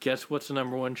 2020, guess what's the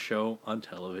number one show on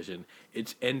television?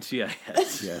 It's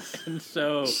NCIS. Yes. And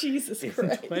so, Jesus in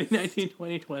Christ. 2019,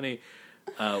 2020,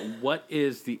 what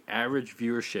is the average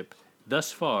viewership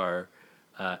thus far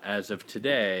as of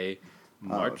today,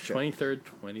 March 23rd,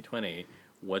 2020?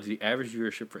 What's the average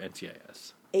viewership for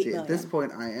NCIS? 8 See, million. at this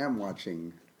point, I am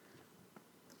watching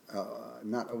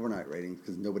not overnight ratings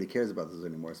because nobody cares about those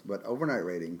anymore. But overnight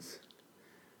ratings,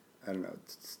 I don't know,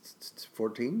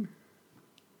 14.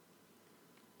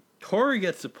 Tori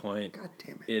gets the point. God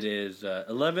damn it! It is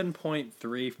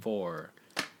 11.34.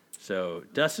 So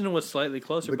Dustin was slightly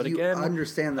closer, but you again,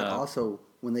 understand that also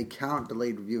when they count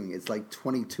delayed viewing, it's like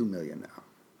 22 million now.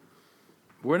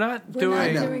 we're not We're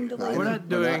doing. not doing delayed. We're not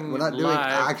doing We're not doing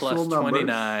live actual plus numbers.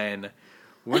 29.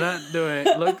 We're not doing.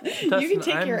 Look, Dustin, you can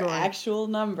take I'm your going, actual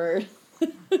number.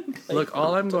 Look,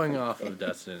 all I'm going off of,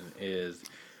 Dustin, is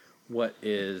what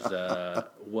is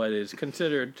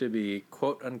considered to be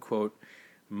quote unquote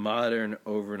modern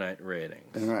overnight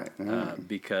ratings. Right.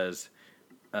 Because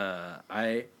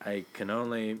I can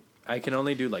only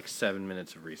do like 7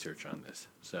 minutes of research on this.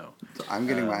 So I'm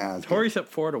getting my ass. Tori's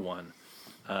up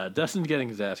 4-1. Dustin's getting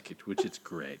his ass kicked, which is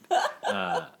great.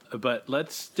 But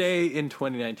let's stay in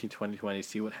 2019, 2020,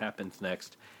 see what happens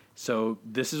next. So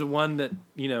this is one that,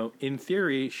 you know, in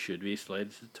theory should be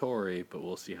slated to Tori, but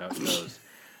we'll see how it goes.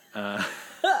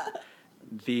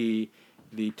 The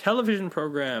television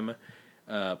program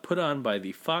put on by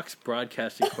the Fox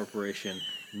Broadcasting Corporation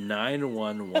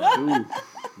 911.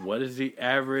 What is the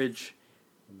average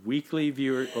weekly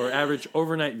viewer or average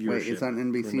overnight viewership? Wait, it's on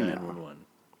NBC now. 911.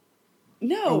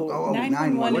 No,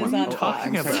 911 is on Fox.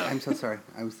 I'm so sorry.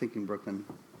 I was thinking Brooklyn.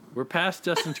 We're past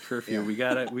Dustin's curfew. Yeah. We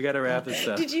gotta wrap this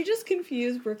up. Did you just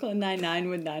confuse Brooklyn Nine-Nine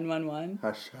with 911?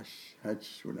 Hush, hush,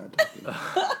 hush. We're not talking.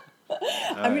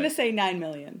 I'm going to say 9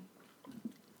 million.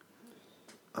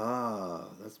 Oh,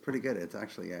 that's pretty good. It's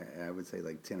actually, I would say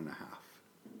like 10 and a half.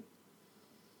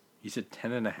 You said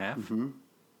 10 and a half? Mm-hmm.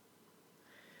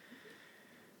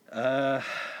 I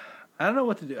don't know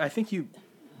what to do. I think you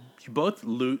both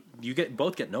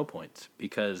both get no points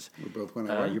because we both went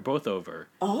over. You're both over.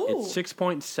 Oh, it's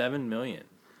 6.7 million.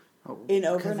 Oh, in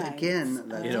overnight. Again,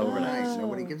 that's in overnight.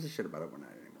 Nobody gives a shit about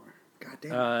overnight anymore. God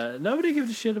damn it. Nobody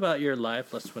gives a shit about your live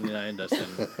plus 29,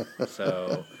 Dustin.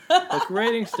 So, look,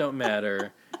 ratings don't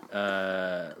matter.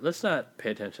 Let's not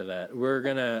pay attention to that.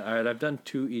 All right, I've done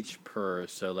 2 each per,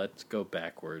 so let's go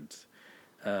backwards.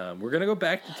 We're gonna go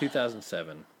back to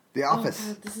 2007. The Office.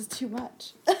 Oh, God, this is too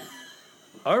much.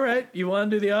 All right, you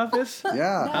want to do The Office?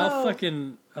 Yeah. No.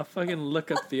 I'll fucking look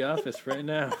up The Office right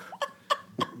now.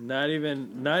 Not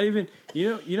even.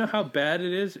 You know how bad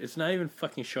it is. It's not even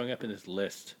fucking showing up in this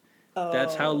list. Oh.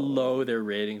 That's how low their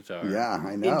ratings are. Yeah,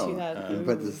 I know.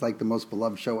 But it's like the most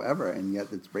beloved show ever, and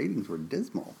yet its ratings were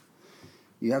dismal.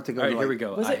 You have to go. All right, here we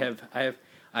go. I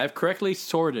have correctly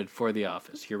sorted for The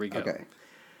Office. Here we go. Okay.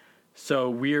 So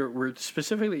we're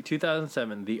specifically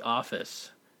 2007. The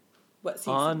Office. What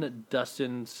season? On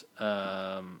Dustin's,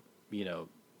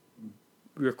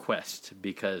 request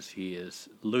because he is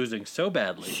losing so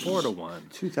badly,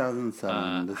 4-1.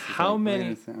 2007. How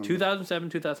many? 2007,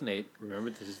 2008. Remember,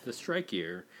 this is the strike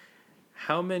year.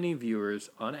 How many viewers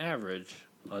on average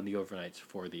on the overnights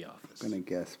for The Office? I'm gonna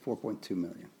guess 4.2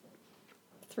 million.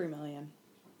 3 million.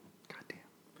 God damn.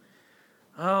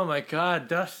 Oh my God,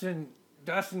 Dustin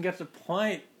gets a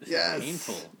point. This Yes. is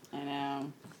painful. I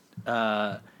know.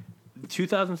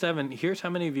 2007, here's how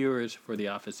many viewers for The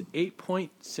Office.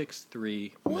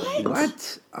 8.63 million.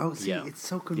 What? Oh, see, Yeah. it's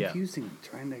so confusing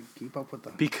trying to keep up with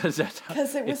the... Because that's how,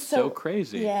 'Cause it was it's so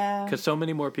crazy. Yeah. Because so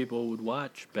many more people would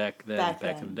watch back in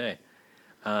the day.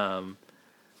 Oh,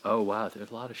 wow,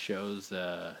 there's a lot of shows.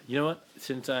 You know what?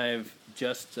 Since I've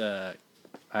just... I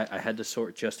had to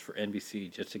sort just for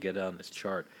NBC just to get on this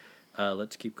chart.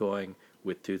 Let's keep going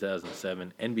with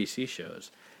 2007 NBC shows.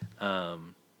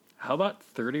 How about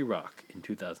 30 Rock in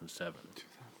 2007?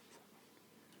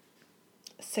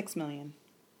 6 million.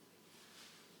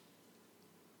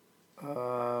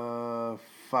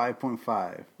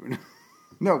 5.5.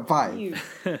 No,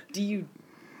 5. Do you?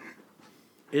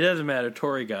 It doesn't matter.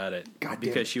 Tori got it. God damn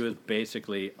because it. she was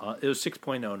basically... it was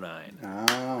 6.09.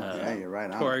 Oh, yeah, you're right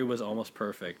on. Tori was almost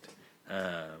perfect.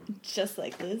 Just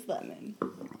like Liz Lemon.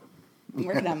 I'm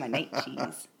working on my night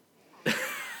cheese.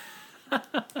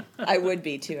 I would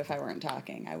be, too, if I weren't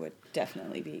talking. I would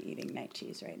definitely be eating night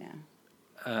cheese right now.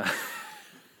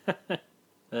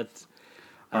 That's...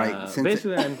 All right,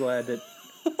 basically, I'm glad that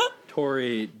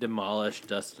Tori demolished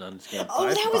Dustin on this game. Oh,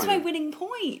 that was my winning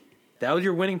point. That was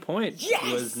your winning point.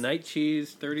 Yes! Was Night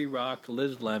Cheese, 30 Rock,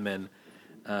 Liz Lemon,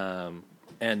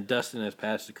 and Dustin has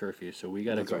passed the curfew, so we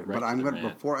got to go right But to the rant.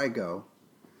 before I go,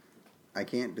 I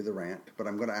can't do the rant, but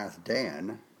I'm going to ask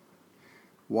Dan,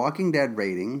 Walking Dead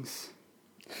ratings,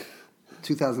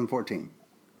 2014.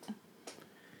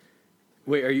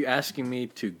 Wait, are you asking me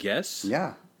to guess?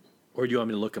 Yeah. Or do you want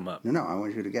me to look them up? No, I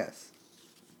want you to guess.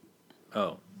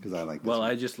 Oh. Because I like this Well,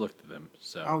 one. I just looked at them,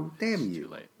 so... Oh, damn it's you. too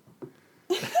late.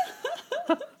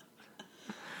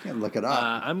 Can't look it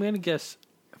up. I'm going to guess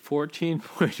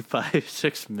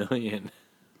 14.56 million.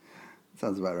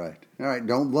 Sounds about right. All right,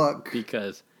 don't look.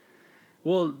 Because...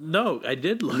 Well, no, I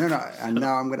did look. No, and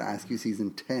now I'm going to ask you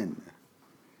season 10.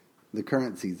 The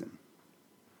current season.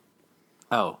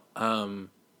 Oh,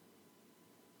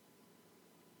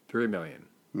 3 million.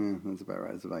 That's about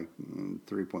right. It's like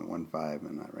 3.15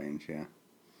 in that range, yeah.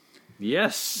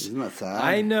 Yes. Isn't that sad?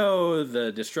 I know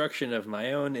the destruction of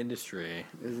my own industry.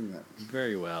 Isn't that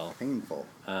Very well. painful?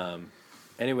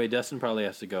 Anyway, Dustin probably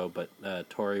has to go, but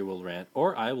Tori will rant,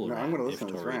 or I will No, I'm rant gonna if listen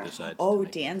to this Tori rant. decides. Oh, to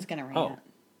make Dan's going to rant. Oh,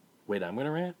 wait, I'm going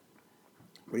to rant?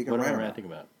 What are you What going am to I rant ranting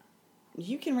about?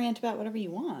 You can rant about whatever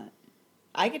you want.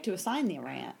 I get to assign the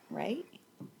rant, right?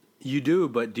 You do,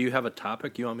 but do you have a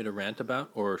topic you want me to rant about,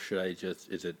 or should I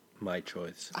just? Is it my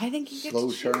choice? I think you get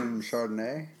Slow to choose. churn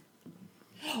Chardonnay?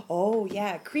 Oh,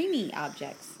 yeah, creamy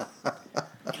objects.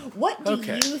 What do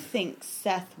Okay. you think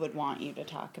Seth would want you to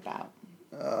talk about?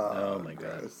 Oh my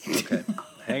God. Okay,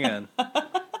 hang on.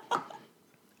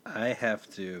 I have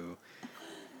to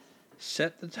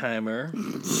set the timer.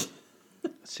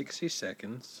 60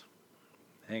 seconds.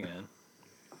 Hang on.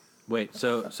 Wait,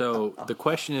 so the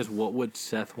question is, what would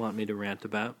Seth want me to rant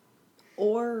about?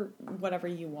 Or whatever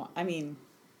you want. I mean,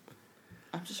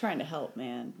 I'm just trying to help,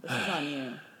 man. This is on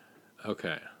you.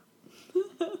 Okay.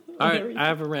 All right, I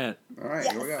have a rant. All right,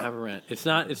 yes. Here we go. I have a rant. It's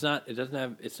not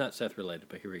Seth related,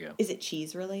 but here we go. Is it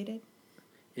cheese related?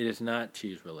 It is not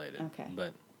cheese related. Okay.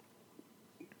 But,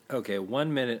 okay,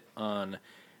 1 minute on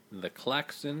the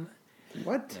klaxon.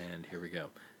 What? And here we go.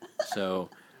 So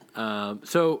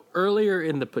earlier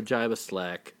in the Pajiba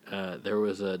Slack, there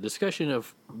was a discussion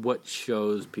of what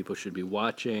shows people should be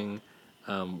watching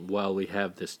while we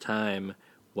have this time,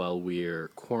 while we're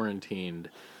quarantined.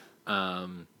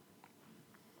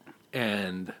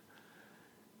 And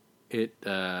it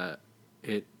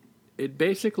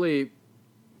basically,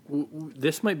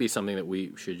 this might be something that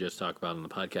we should just talk about on the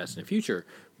podcast in the future,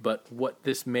 but what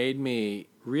this made me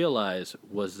realize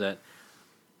was that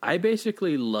I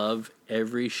basically love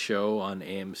every show on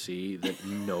AMC that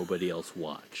nobody else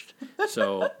watched.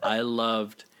 So I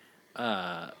loved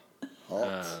Halt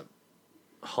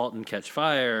and Catch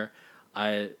Fire.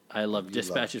 I love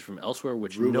Dispatches from Elsewhere,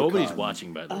 which Rubicon. Nobody's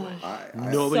watching, by the way. So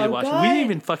Nobody's watching. good. We didn't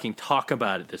even fucking talk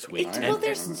about it this week. Well,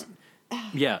 there's...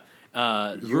 Yeah. You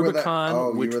were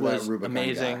Rubicon, which you were that was Rubicon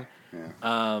amazing.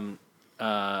 guy.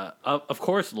 Yeah. Of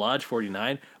course, Lodge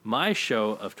 49, my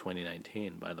show of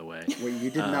 2019, by the way. Wait, you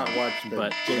did not watch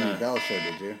the Jamie Bell show,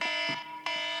 did you?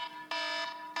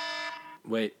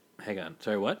 Wait, hang on.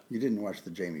 Sorry, what? You didn't watch the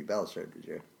Jamie Bell show, did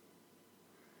you?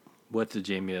 What's the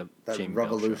Jamie That Bell show?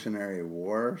 Revolutionary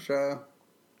War show?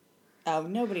 Oh,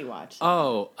 nobody watched that.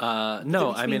 Oh, no.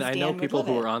 Which I mean, means I know Dan would people love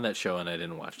who it. were on that show, and I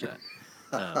didn't watch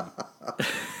that.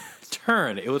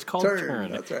 Turn. It was called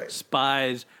Turn. That's right.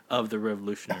 Spies of the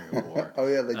Revolutionary War. Oh,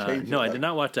 yeah, they changed it. No, I did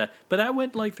not watch that. But that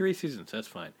went like 3 seasons. That's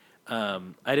fine. I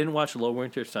didn't watch Low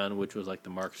Winter Sun, which was like the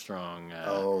Mark Strong. That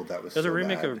was It was so a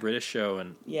remake bad. of a British show,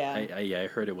 and Yeah. I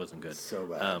heard it wasn't good. So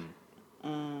bad.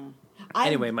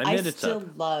 Anyway, my minute's I still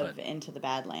up, love but- Into the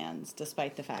Badlands,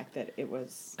 despite the fact that it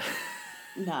was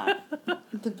not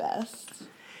the best.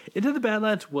 Into the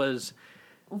Badlands was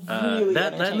Really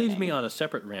that leads entertaining. me on a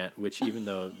separate rant, which even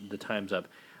though the time's up,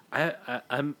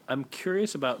 I'm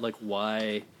curious about like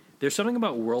why there's something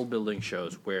about world building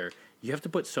shows where you have to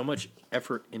put so much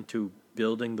effort into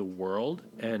building the world,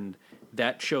 and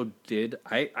that show did.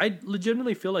 I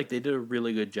legitimately feel like they did a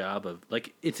really good job of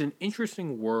like it's an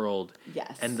interesting world.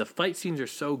 Yes. And the fight scenes are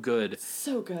so good.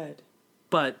 So good.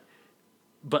 But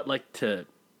like to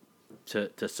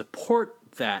support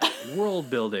that world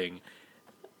building,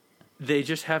 they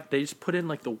just put in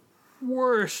like the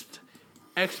worst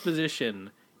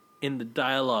exposition in the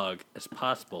dialogue as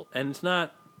possible. And it's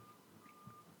not,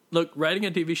 look, writing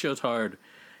a TV show is hard.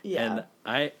 Yeah.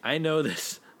 And I know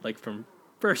this like from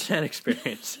first-hand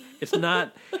experience. It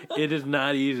is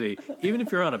not easy. Even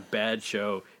if you're on a bad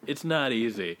show, it's not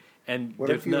easy. And What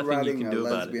there's if you're nothing you writing can a do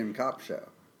about it. lesbian cop show?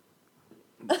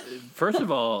 First of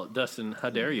all, Dustin,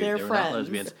 how dare you? They're They were friends. not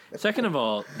lesbians. Second of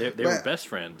all, they were But best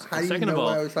friends. how And do you second know of all,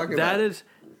 what I was talking that about? is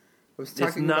I was it's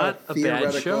talking not about a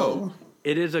bad show. theoretical-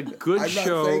 It is a good I'm not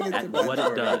show saying it's a at bad what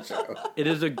show. it does. It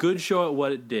is a good show at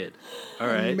what it did. All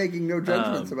right. I'm making no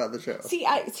judgments about the show. See,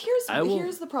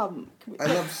 here's the problem. I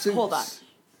love Suits. Hold on.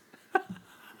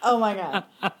 Oh my god.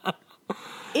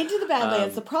 Into the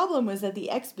Badlands, the problem was that the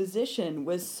exposition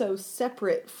was so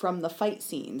separate from the fight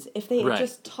scenes. If they had Right.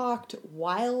 just talked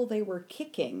while they were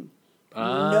kicking,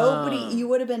 Ah. you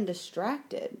would have been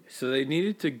distracted. So they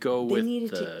needed to go They with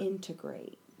needed the to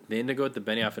integrate. they need to go with the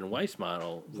Benioff and Weiss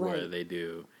model where Right.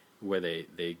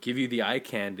 they give you the eye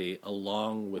candy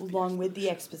along with The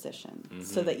exposition, Mm-hmm.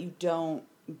 so that you don't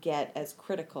get as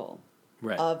critical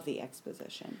right. of the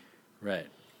exposition. Right.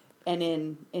 And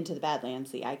in Into the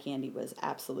Badlands, the eye candy was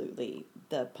absolutely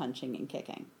the punching and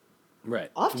kicking.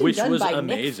 Right. Often Which done was by Nick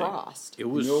amazing. Frost. It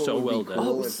was You know what so would be well cool done.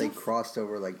 Oh, if they so- crossed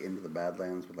over like into the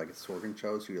Badlands with like a Sorkin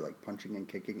show, so you're like punching and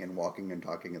kicking and walking and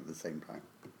talking at the same time.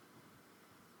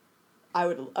 I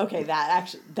would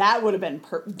that would have been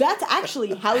that's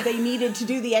actually how they needed to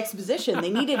do the exposition.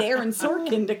 They needed Aaron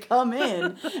Sorkin to come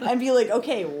in and be like,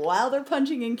 okay, while they're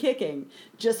punching and kicking,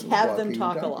 just have them Walking and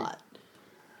talk a talking. lot.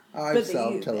 I But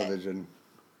sell you- television.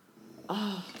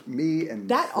 Me and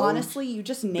That Folks, honestly, you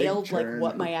just nailed like turn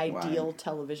what my wine. ideal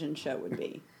television show would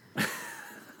be.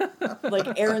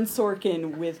 Like Aaron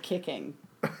Sorkin with kicking.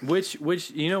 Which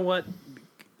you know what?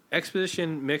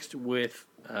 Exposition mixed with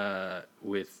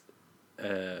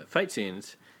fight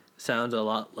scenes sounds a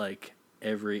lot like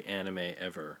every anime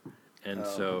ever. And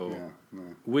yeah.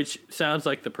 which sounds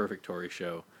like the perfect Tori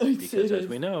show, because as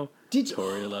we know,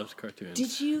 Tori loves cartoons.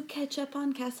 Did you catch up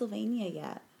on Castlevania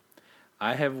yet?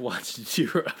 I have watched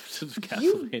 0 episodes of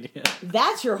Castlevania.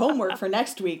 That's your homework for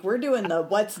next week. We're doing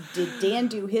did Dan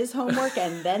do his homework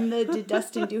and then did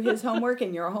Dustin do his homework,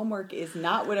 and your homework is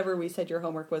not whatever we said your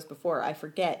homework was before. I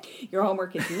forget. Your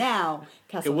homework is now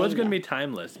Castlevania. It was going to be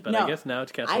Timeless, but I guess now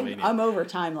it's Castlevania. I'm over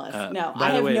Timeless. I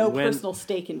have no personal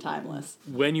stake in Timeless.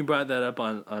 When you brought that up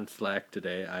on Slack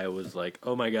today, I was like,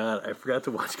 oh my god, I forgot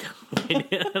to watch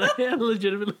Castlevania, and I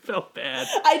legitimately felt bad.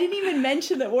 I didn't even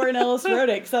mention that Warren Ellis wrote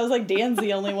it, because I was like, Dan's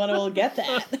the only one who will get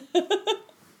that.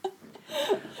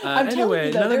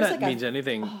 Anyway, none of that means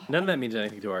anything. None of that means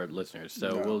anything to our listeners.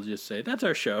 So we'll just say that's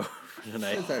our show for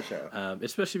tonight. That's our show.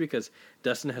 Especially because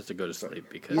Dustin has to go to sleep.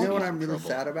 Because you know what I'm really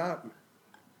sad about?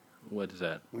 What is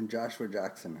that? When Joshua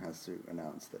Jackson has to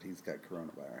announce that he's got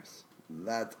coronavirus.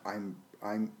 That I'm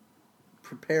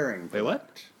preparing for. Wait, what?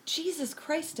 That. Jesus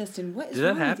Christ, Dustin! What is Did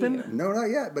that wrong happen? with you? No, not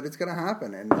yet, but it's going to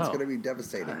happen, and it's going to be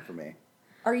devastating for me.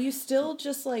 Are you still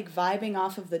just like vibing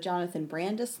off of the Jonathan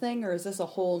Brandis thing, or is this a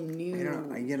whole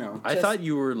new? I thought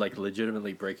you were like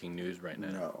legitimately breaking news right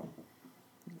now. No,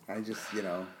 I just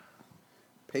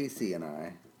Pacey and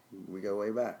I, we go way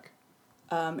back.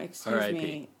 Excuse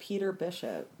me, Peter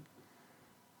Bishop.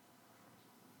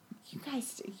 You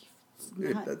guys,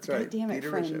 that's right. Damn it, Peter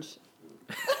Fringe. Bishop.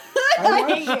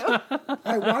 I hate you.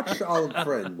 I watched all of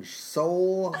Fringe.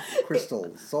 Soul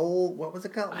Crystal. Soul. What was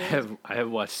it called? I have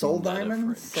watched Soul none of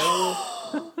Diamonds. Fringe.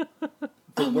 Soul.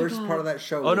 The worst part of that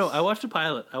show. Oh no! I watched a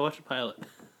pilot.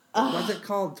 What's it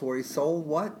called, Tori? Soul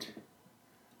what?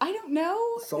 I don't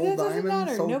know. Soul Diamonds.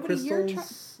 Diamonds. Soul Nobody,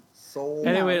 Crystals. Soul.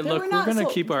 Anyway, look, we're going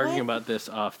to keep what? arguing about this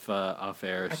off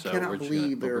air. I So cannot we're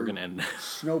believe there we're are going to end.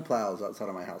 snowplows outside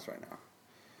of my house right now.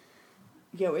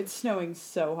 Yo, it's snowing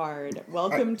so hard.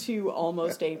 Welcome to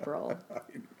almost April.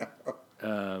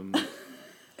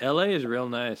 LA is real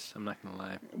nice. I'm not gonna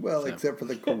lie. Well, except for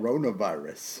the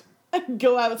coronavirus.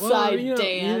 Go outside, well,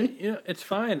 Dan. It's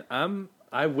fine. I'll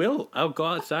go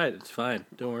outside. It's fine.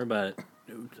 Don't worry about it.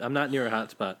 I'm not near a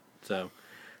hot spot. So,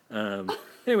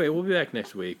 anyway, we'll be back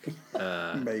next week.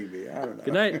 Maybe. I don't know.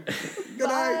 Good night. Good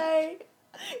night. Bye.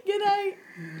 Good night.